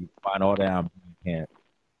 And you can find all that on Bandcamp.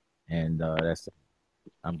 And that's it.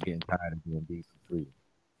 I'm getting tired of doing beats for free.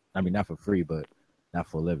 I mean, not for free, but not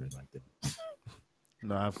for a living like that.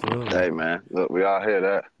 No, absolutely. Hey, man, look, we all hear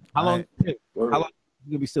that. How long you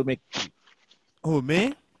gonna be still making beats? Who,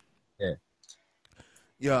 me? Yeah.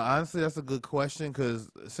 Yeah, honestly, that's a good question because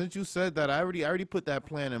since you said that, I already put that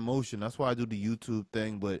plan in motion. That's why I do the YouTube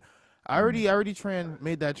thing. But I already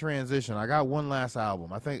made that transition. I got one last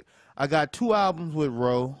album. I think I got 2 albums with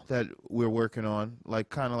Ro that we're working on, like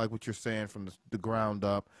kind of like what you're saying from the ground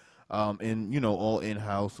up, and all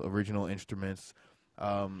in-house original instruments.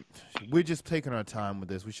 We're just taking our time with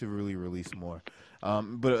this. We should really release more.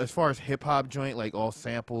 But as far as hip hop joint, like all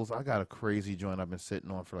samples, I got a crazy joint I've been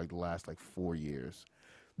sitting on for like the last 4 years.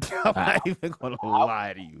 I'm not even gonna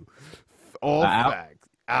lie to you. All facts.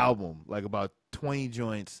 Album, like about 20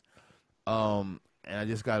 joints. And I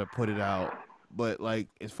just gotta put it out. But like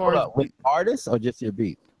as far as with artists or just your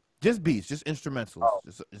beat? Just beats, just instrumentals.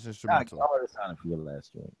 Just instrumentals. Artists on it for your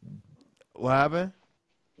last joint. What happened?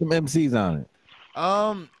 Some MCs on it.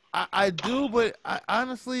 I do, but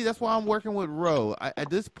honestly, that's why I'm working with Ro. At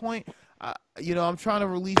this point, I'm trying to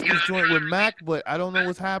release this joint with Mac, but I don't know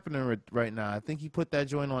what's happening right now. I think he put that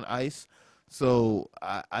joint on ice. So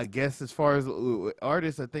I guess as far as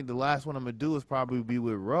artists, I think the last one I'm gonna do is probably be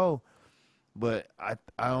with Ro. But I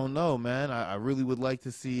don't know, man. I really would like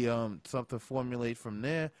to see something formulate from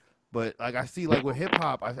there. But like I see, like with hip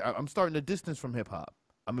hop, I'm starting to distance from hip hop.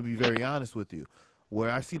 I'm gonna be very honest with you. Where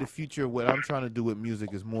I see the future, what I'm trying to do with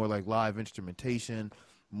music is more like live instrumentation,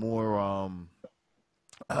 more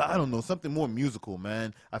I don't know, something more musical,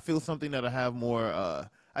 man. I feel something that I have more. I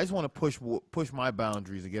just want to push my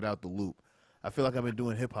boundaries and get out the loop. I feel like I've been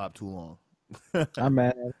doing hip hop too long. I'm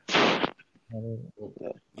mad.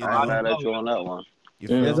 I'm mad at you on that one.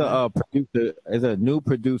 There's a new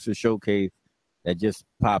producer showcase that just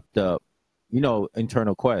popped up.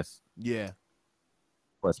 Internal Quest. Yeah.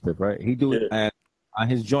 Quest Pip, right? He do it on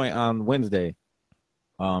his joint on Wednesday.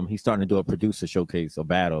 He's starting to do a producer showcase,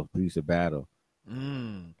 producer battle. So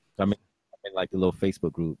I'm in like the little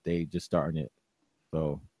Facebook group. They just starting it.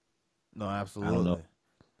 So no, absolutely. I don't know.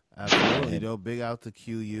 Absolutely, though. Big out to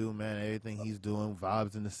QU, man. Everything he's doing,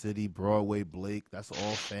 Vibes in the City, Broadway Blake. That's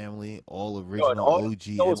all family, all original OG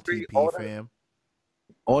MTP fam.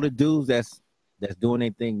 All the dudes that's doing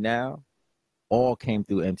their thing now, all came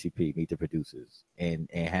through MTP, Meet the Producers, and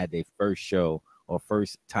had their first show or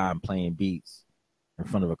first time playing beats in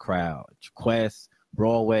front of a crowd. Quest,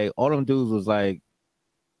 Broadway, all them dudes was like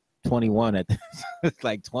 21 at it's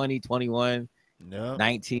like 20, 21,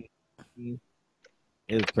 19.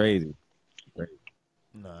 It was crazy.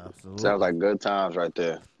 No, absolutely. Sounds like good times right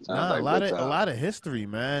there. A lot of history,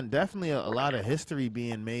 man. Definitely a lot of history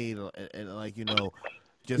being made, and like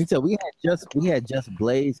just we had just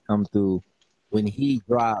Blaze come through when he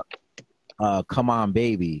dropped "Come On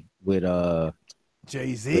Baby" with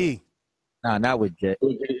Jay-Z. Nah, not with Jay.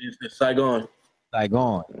 It's Saigon.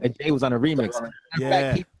 And Jay was on a remix. In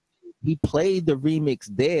fact, he played the remix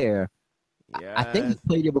there. Yes. I think he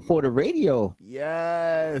played it before the radio.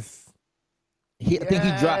 Yes. I think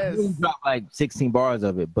he dropped like 16 bars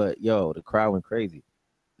of it, but the crowd went crazy.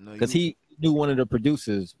 Because he knew one of the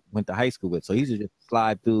producers went to high school with, so he used to just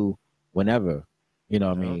slide through whenever, what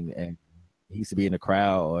I mean? And he used to be in the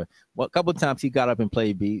crowd, a couple of times he got up and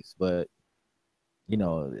played beats, but it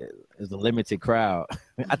was a limited crowd.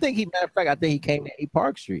 I think matter of fact, he came to 8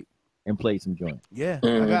 Park Street and played some joints. Yeah,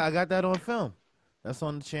 I got that on film. That's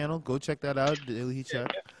on the channel. Go check that out. Daily Heat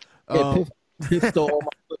Check. Piff stole all my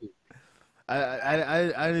footage.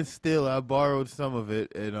 I didn't steal. I borrowed some of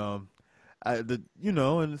it, and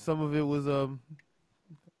and some of it was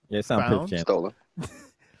it's on Piff channel. Stolen.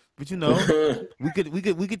 But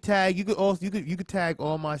we could tag. You could tag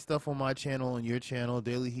all my stuff on my channel and your channel.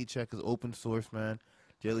 Daily Heat Check is open source, man.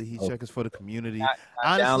 Daily Heat Check is for the community.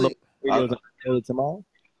 Honestly, videos on tomorrow.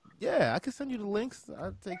 Yeah, I can send you the links.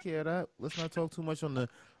 I'll take care of that. Let's not talk too much on the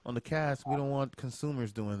cast. We don't want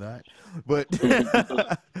consumers doing that. But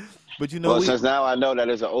but Well, since now I know that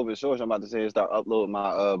it's an open source, I'm about to say start uploading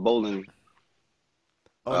my bowling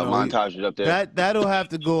montages up there. That'll have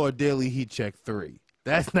to go on Daily Heat Check 3.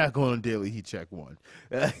 That's not going on Daily Heat Check 1.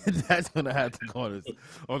 That's gonna have to go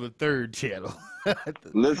on the third channel.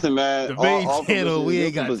 Listen, man, the main channel we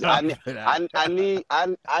ain't got time for that.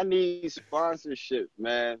 I need sponsorship,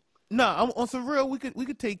 man. No, I'm on some real. We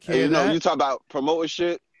could take care of that. You talk about promoting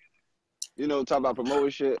shit.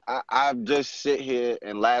 I've just sit here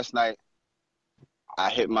and last night I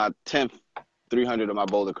hit my 10th 300 of my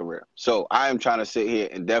bowling career. So I am trying to sit here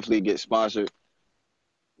and definitely get sponsored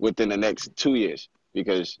within the next 2 years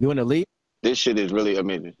because you in the league? This shit is really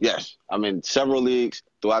amazing. Yes, I'm in several leagues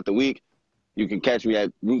throughout the week. You can catch me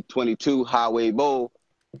at Route 22 Highway Bowl.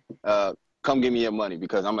 Come give me your money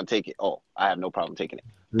because I'm gonna take it. Oh, I have no problem taking it.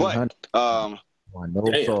 But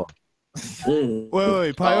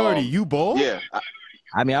wait, Priority, you bowl? Yeah.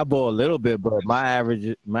 I mean, I bowl a little bit, but my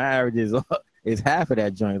average is half of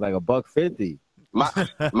that joint, like $1.50.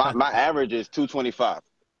 My average is $2.25.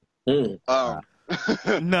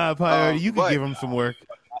 Nah, Priority, you can give him some work.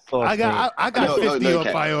 I got 50 on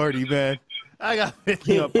Priority, man. I got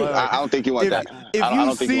 50 on Priority. I don't think you want that. If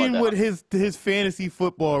you've seen what his fantasy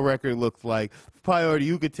football record looks like, Priority,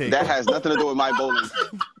 you could take that. Has nothing to do with my bowling.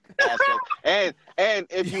 and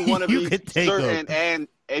if you want to be certain, and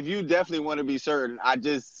if you definitely want to be certain, I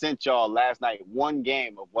just sent y'all last night one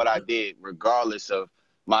game of what I did, regardless of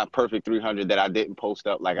my perfect 300 that I didn't post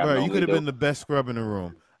up like I normally do. You could have been the best scrub in the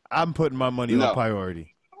room. I'm putting my money on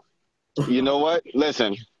Priority. You know what?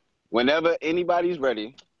 Listen, whenever anybody's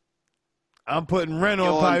ready, I'm putting rent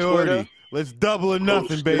on Priority. Twitter, let's double or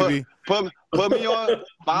nothing, baby. Put me on.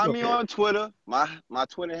 Find me on Twitter. My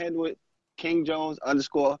Twitter handle is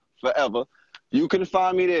KingJones_forever. You can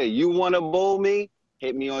find me there. You want to bowl me?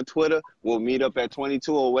 Hit me on Twitter. We'll meet up at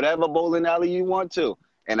 22 or whatever bowling alley you want to,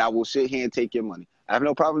 and I will sit here and take your money. I have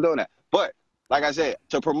no problem doing that. But like I said,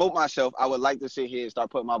 to promote myself, I would like to sit here and start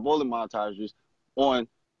putting my bowling montages on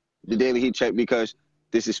the Daily Heat Check because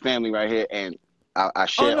this is family right here, and I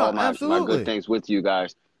share all my good things with you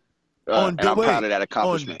guys. And I'm proud of that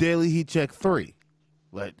accomplishment. On Daily Heat Check 3.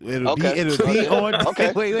 It'll be on.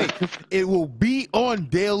 Okay. Wait. It will be on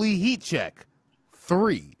Daily Heat Check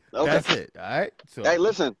 3. Okay. That's it. All right. So, hey,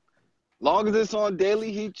 listen. Long as it's on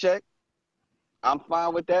Daily Heat Check, I'm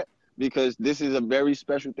fine with that because this is a very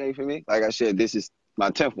special thing for me. Like I said, this is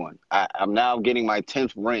my 10th one. I'm now getting my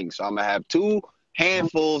 10th ring, so I'm gonna have 2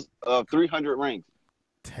 handfuls of 300 rings.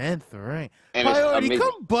 10th ring. And Priority,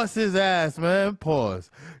 come bust his ass, man.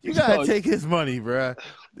 Pause. You gotta take his money, bro.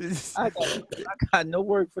 I got no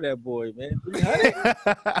work for that boy, man. 300.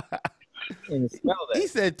 Smell that. He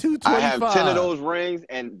said 225. I have 10 of those rings,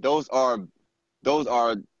 and those are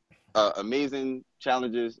amazing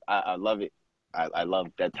challenges. I love it. I love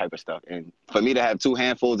that type of stuff. And for me to have 2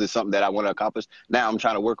 handfuls is something that I want to accomplish. Now I'm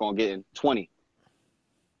trying to work on getting 20.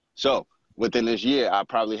 So within this year, I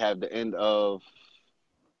probably have the end of.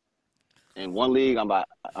 In one league,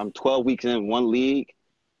 I'm 12 weeks in one league,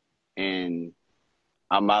 and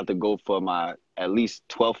I'm about to go for my at least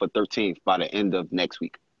 12th or 13th by the end of next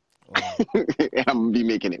week. Wow. I'm gonna be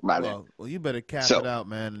making it by then. Well, you better cap it out,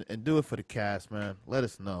 man, and do it for the cast, man. Let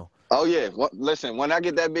us know. Oh yeah, listen, when I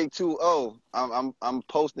get that big 2-0, I'm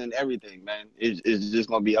posting everything, man. It's just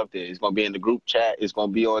gonna be up there. It's gonna be in the group chat. It's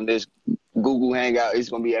gonna be on this Google Hangout. It's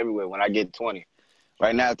gonna be everywhere when I get 20.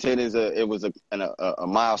 Right now, 10 is a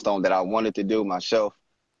milestone that I wanted to do myself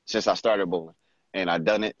since I started bowling, and I've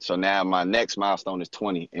done it. So now my next milestone is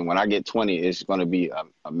 20, and when I get 20, it's going to be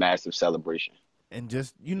a massive celebration. And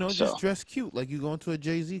just dress cute like you going to a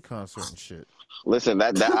Jay-Z concert and shit. Listen,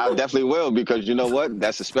 that I definitely will because you know what?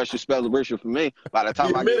 That's a special celebration for me. By the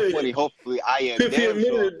time I get 20, hopefully I am damn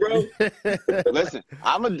sure. Bro. Listen,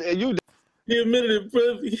 He admitted it,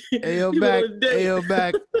 bro. Ayo,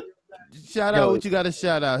 back. Shout out what you got to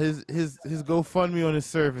shout out. His GoFundMe on his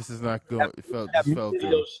service is not good. It felt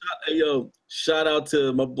good. Shout out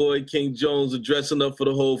to my boy King Jones dressing up for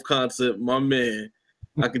the whole concert. My man,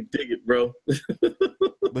 I can dig it, bro.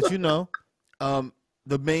 But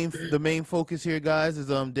the main focus here, guys, is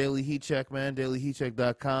Daily Heat Check, man.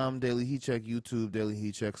 DailyHeatCheck.com, Daily Heat Check YouTube, Daily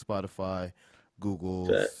Heat Check Spotify, Google,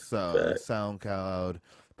 SoundCloud,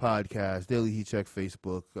 podcast, Daily Heat Check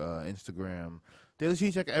Facebook, Instagram. Daily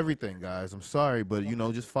Heat Check everything, guys. I'm sorry, but,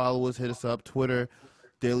 just follow us, hit us up, Twitter,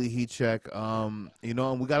 Daily Heat Check. And we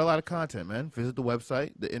got a lot of content, man. Visit the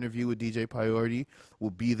website. The interview with DJ Priority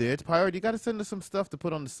will be there. It's Priority, you got to send us some stuff to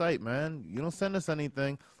put on the site, man. You don't send us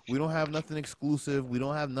anything. We don't have nothing exclusive. We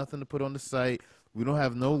don't have nothing to put on the site. We don't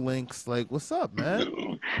have no links. Like, what's up,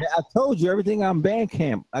 man? I told you everything on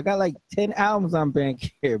Bandcamp. I got like 10 albums on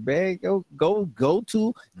Bandcamp, man. Go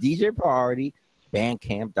to DJ Priority,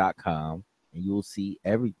 Bandcamp.com. And you'll see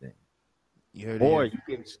everything. Or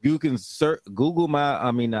you can search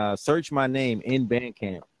search my name in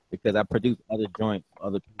Bandcamp because I produce other joints for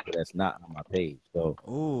other people that's not on my page. So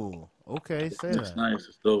okay, say that's that. Nice.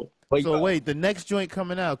 So wait, the next joint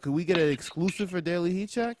coming out, could we get an exclusive for Daily Heat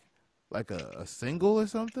Check? Like a single or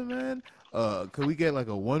something, man? Could we get like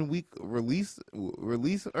a 1 week release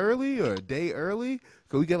early or a day early?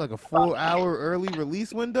 Could we get like a 4 hour early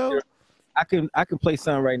release window? I can play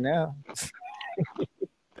something right now.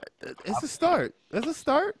 It's a start. That's a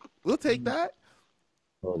start. We'll take that.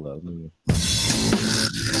 Hold up.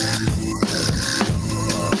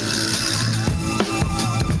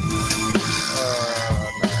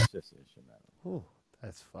 Artists and shit. Ooh,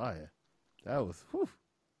 that's fire. That was. Whew.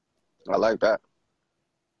 I like that.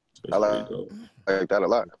 I like that a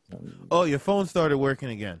lot. Oh, your phone started working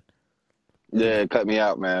again. Yeah, it cut me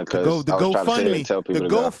out, man. The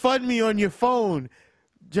GoFundMe on your phone.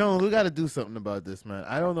 Jones, we got to do something about this, man.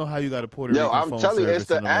 I don't know how you got a Puerto Rican phone service. Yo, I'm telling you, it's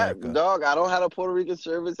the app, dog. I don't have a Puerto Rican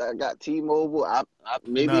service. I got T-Mobile.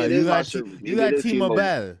 Maybe it is my service. You got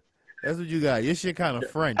T-Mobile. That's what you got. Your shit kind of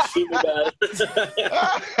French.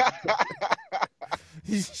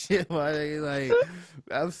 Shit, like,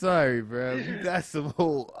 I'm sorry, bro. You got some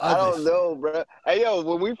whole other I don't know, bro. Hey, yo,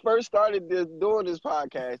 when we first started doing this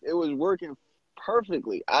podcast, it was working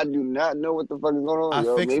perfectly. I do not know what the fuck is going on. I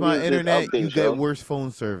fixed my internet. You get worse phone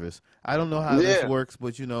service. I don't know how this works,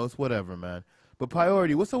 but it's whatever, man. But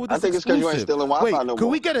Priority, what's up with this? I think it's because you ain't stealing Wi-Fi no more. Could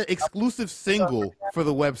we get an exclusive single for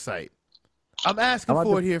the website? I'm asking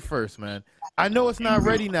for it here first, man. I know it's not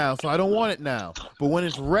ready now, so I don't want it now. But when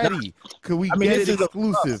it's ready, could we get it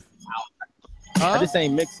exclusive? This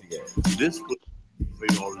ain't mixing yet. This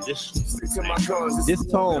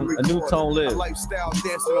tone, a new tone lives. Lifestyle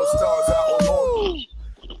dancing on stars out on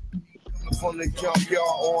from the junkyard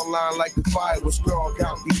online like the fire was strong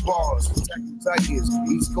out these bars. Tigers,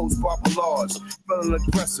 East Coast Barbalards, feeling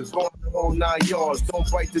aggressive, going the whole 9 yards. Don't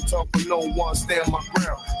bite the tongue for no one, stand my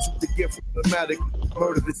ground. Shoot the gift from the matic,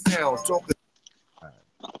 murder the sound. Talking.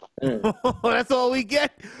 That's all we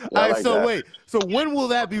get. All right, so wait. So when will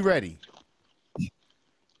that be ready?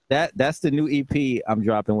 That's the new EP I'm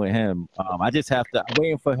dropping with him. I'm waiting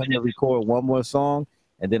for him to record one more song,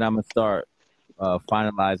 and then I'm gonna start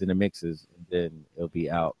finalizing the mixes, and then it'll be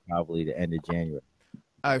out probably the end of January.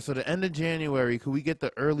 All right, so the end of January, could we get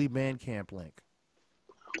the early Bandcamp link?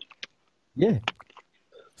 Yeah.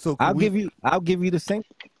 So I'll give you the single.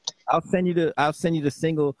 I'll send you the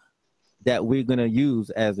single that we're gonna use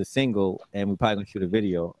as a single, and we're probably gonna shoot a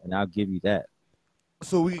video, and I'll give you that.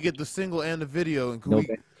 So we could get the single and the video, and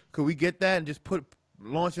could we get that and just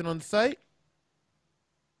launch it on the site?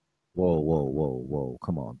 Whoa!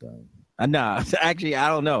 Come on, Don. Nah, actually, I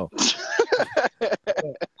don't know.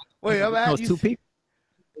 Wait, I'm asking two people,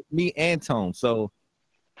 me and Tone. So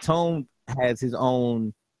Tone has his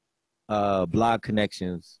own blog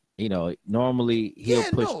connections. Normally he'll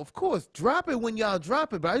push. No, of course, drop it when y'all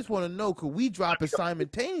drop it. But I just want to know, could we drop it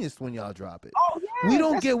simultaneous when y'all drop it? Oh yeah.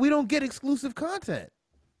 We don't get exclusive content.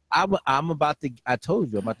 I'm about to. I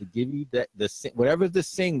told you, I'm about to give you whatever's the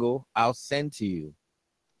single. I'll send to you.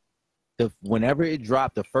 Whenever it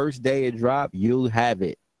dropped, the first day it dropped, you'll have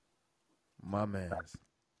it. My man.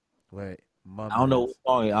 Wait, I don't know what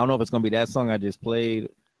song. I don't know if it's gonna be that song I just played.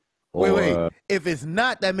 Wait. If it's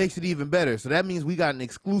not, that makes it even better. So that means we got an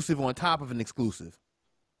exclusive on top of an exclusive.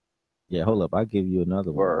 Yeah, hold up. I'll give you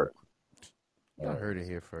another word. I heard it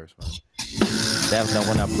here first, man. That's not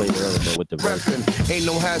one I played earlier with the verse. Ain't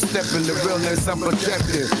no half stepping, the realness I'm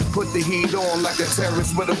projecting. Put the heat on like a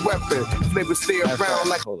terrorist with a weapon. Flavor stay around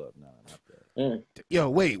like. Hold up, no, not that. Yo,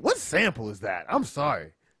 wait, what sample is that? I'm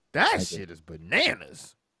sorry. That shit is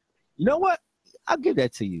bananas. You know what? I'll give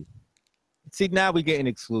that to you. See, now we're getting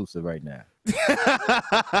exclusive right now.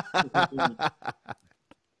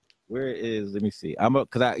 Where is? Let me see.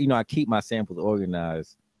 Because I keep my samples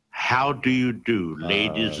organized. How do you do,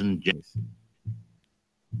 ladies and gentlemen?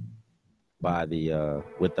 By the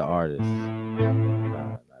with the artist. Nah,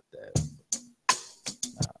 not that.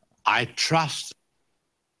 Nah. I trust.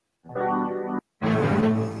 Oh,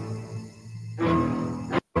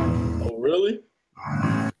 really?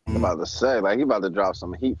 I'm about to say, like, he about to drop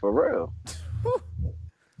some heat for real.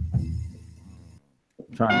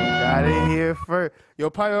 Got it here first. Yo,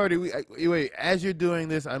 Priority, wait, as you're doing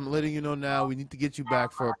this, I'm letting you know now we need to get you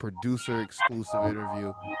back for a producer exclusive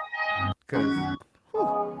interview. Because,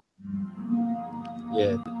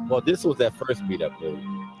 yeah, well, this was that first beat up there.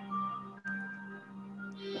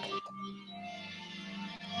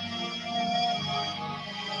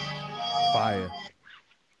 Fire.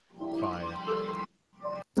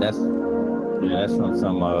 That's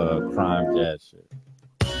some crime jazz shit.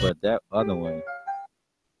 But that other one.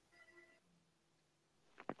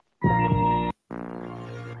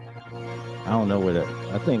 I don't know where that.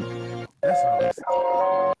 I think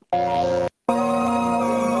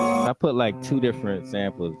I put like 2 different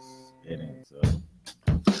samples in it. So,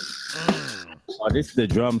 this is the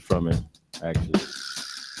drums from it, actually.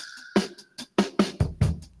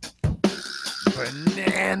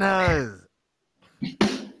 Bananas.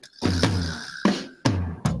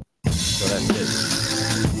 So that's it.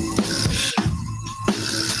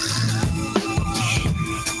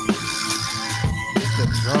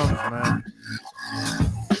 Drums, man.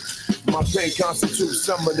 My pain constitutes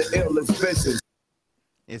some of the illest visions.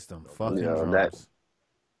 It's them fucking drums.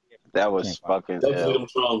 That was fucking definitely them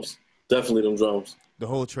drums. Definitely them drums. The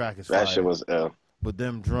whole track is fire. That shit was ill. But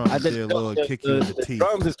them drums, they're a little kick you in the teeth.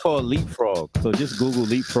 Drums is called Leapfrog. So just Google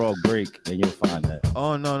Leapfrog break and you'll find that.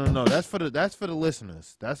 Oh no. That's for the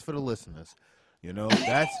listeners. That's for the listeners. You know,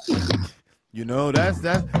 that's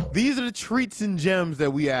these are the treats and gems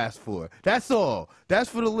that we asked for. That's all. That's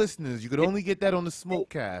for the listeners. You could only get that on the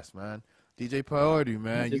Smokecast, man. DJ Priority,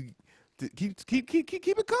 man. You keep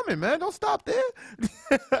it coming, man. Don't stop there.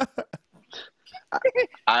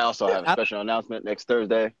 I also have a special announcement next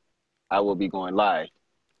Thursday. I will be going live,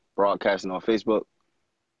 broadcasting on Facebook.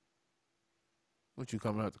 What you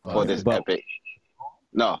coming out for this epic?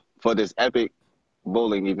 No, for this epic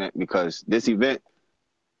bowling event, because this event,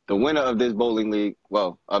 the winner of this bowling league,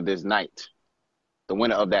 well, of this night, the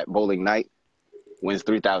winner of that bowling night wins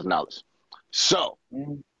 $3,000. So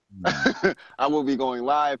I will be going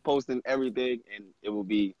live, posting everything, and it will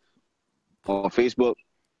be on Facebook.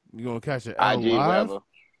 You gonna catch an L IG, live? wherever.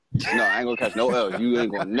 No, I ain't gonna catch no L. You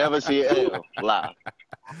ain't gonna never see an L live.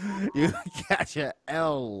 You catch an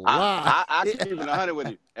L live. I keep it 100 with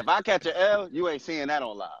you. If I catch an L, you ain't seeing that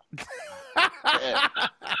on live. Yeah.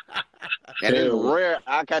 And it's rare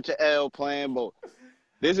I catch an L playing both.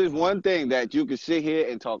 This is one thing that you can sit here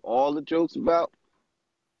and talk all the jokes about.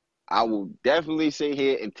 I will definitely sit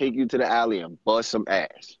here and take you to the alley and bust some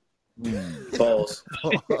ass. Pause.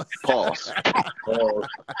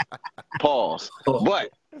 But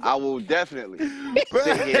I will definitely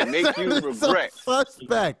sit here and make you regret. So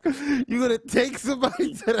suspect. You're gonna take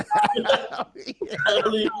somebody to the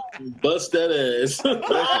alley, bust that ass.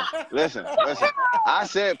 Listen. I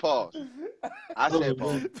said pause.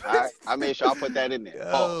 I made sure I put that in there.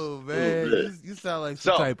 Pause. Oh man, you sound like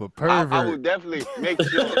some type of pervert. I will definitely make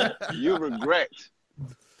sure you regret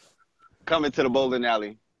coming to the bowling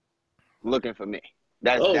alley looking for me.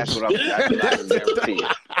 That's what I'm guaranteeing.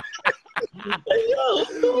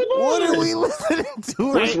 What are we listening to?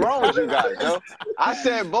 What's wrong with you guys, yo? I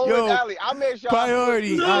said bowling alley. I made sure.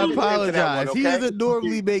 Priority. I apologize. He doesn't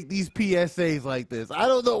normally make these PSAs like this. I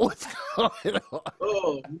don't know what's going on.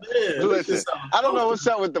 Oh man! Listen, I don't know what's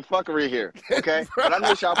up with the fuckery here. Okay, but I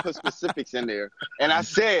made sure I put specifics in there, and I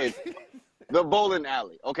said the bowling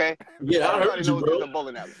alley. Okay. Yeah, I heard you, bro. The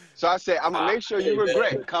bowling alley. So I said I'm gonna make sure you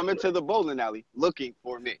regret coming to the bowling alley looking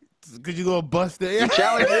for me. Cause you gonna bust it. You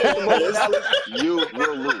challenge me to the bowling alley, you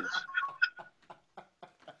will lose.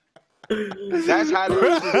 That's how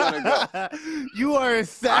this is gonna go. You are a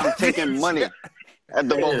savage. I'm taking money at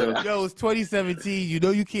the bowling alley. Yo, it's 2017. You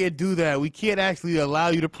know you can't do that. We can't actually allow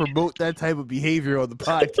you to promote that type of behavior on the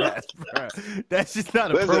podcast, bro. That's just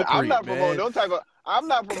not appropriate. I'm not promoting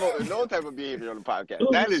no type of behavior on the podcast.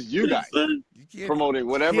 That is you guys promoting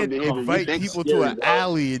whatever behavior invite you think people to an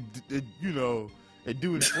alley and and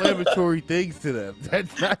do inflammatory things to them.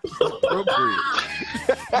 That's not appropriate.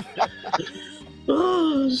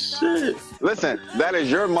 Oh shit! Listen, that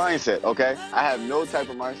is your mindset, okay? I have no type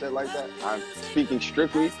of mindset like that. I'm speaking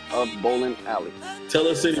strictly of bowling alley. Tell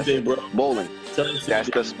us anything, bro. Bowling. That's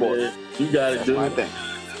the sport. Man. You gotta do my it. thing.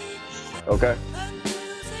 Okay.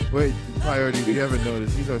 Wait, Priority, if you ever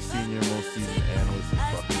noticed, he's our senior most seasoned analyst in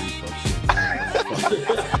fuckery,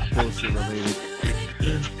 bullshit related.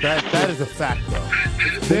 That is a fact, though.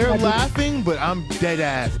 They're laughing, but I'm dead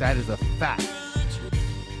ass. That is a fact.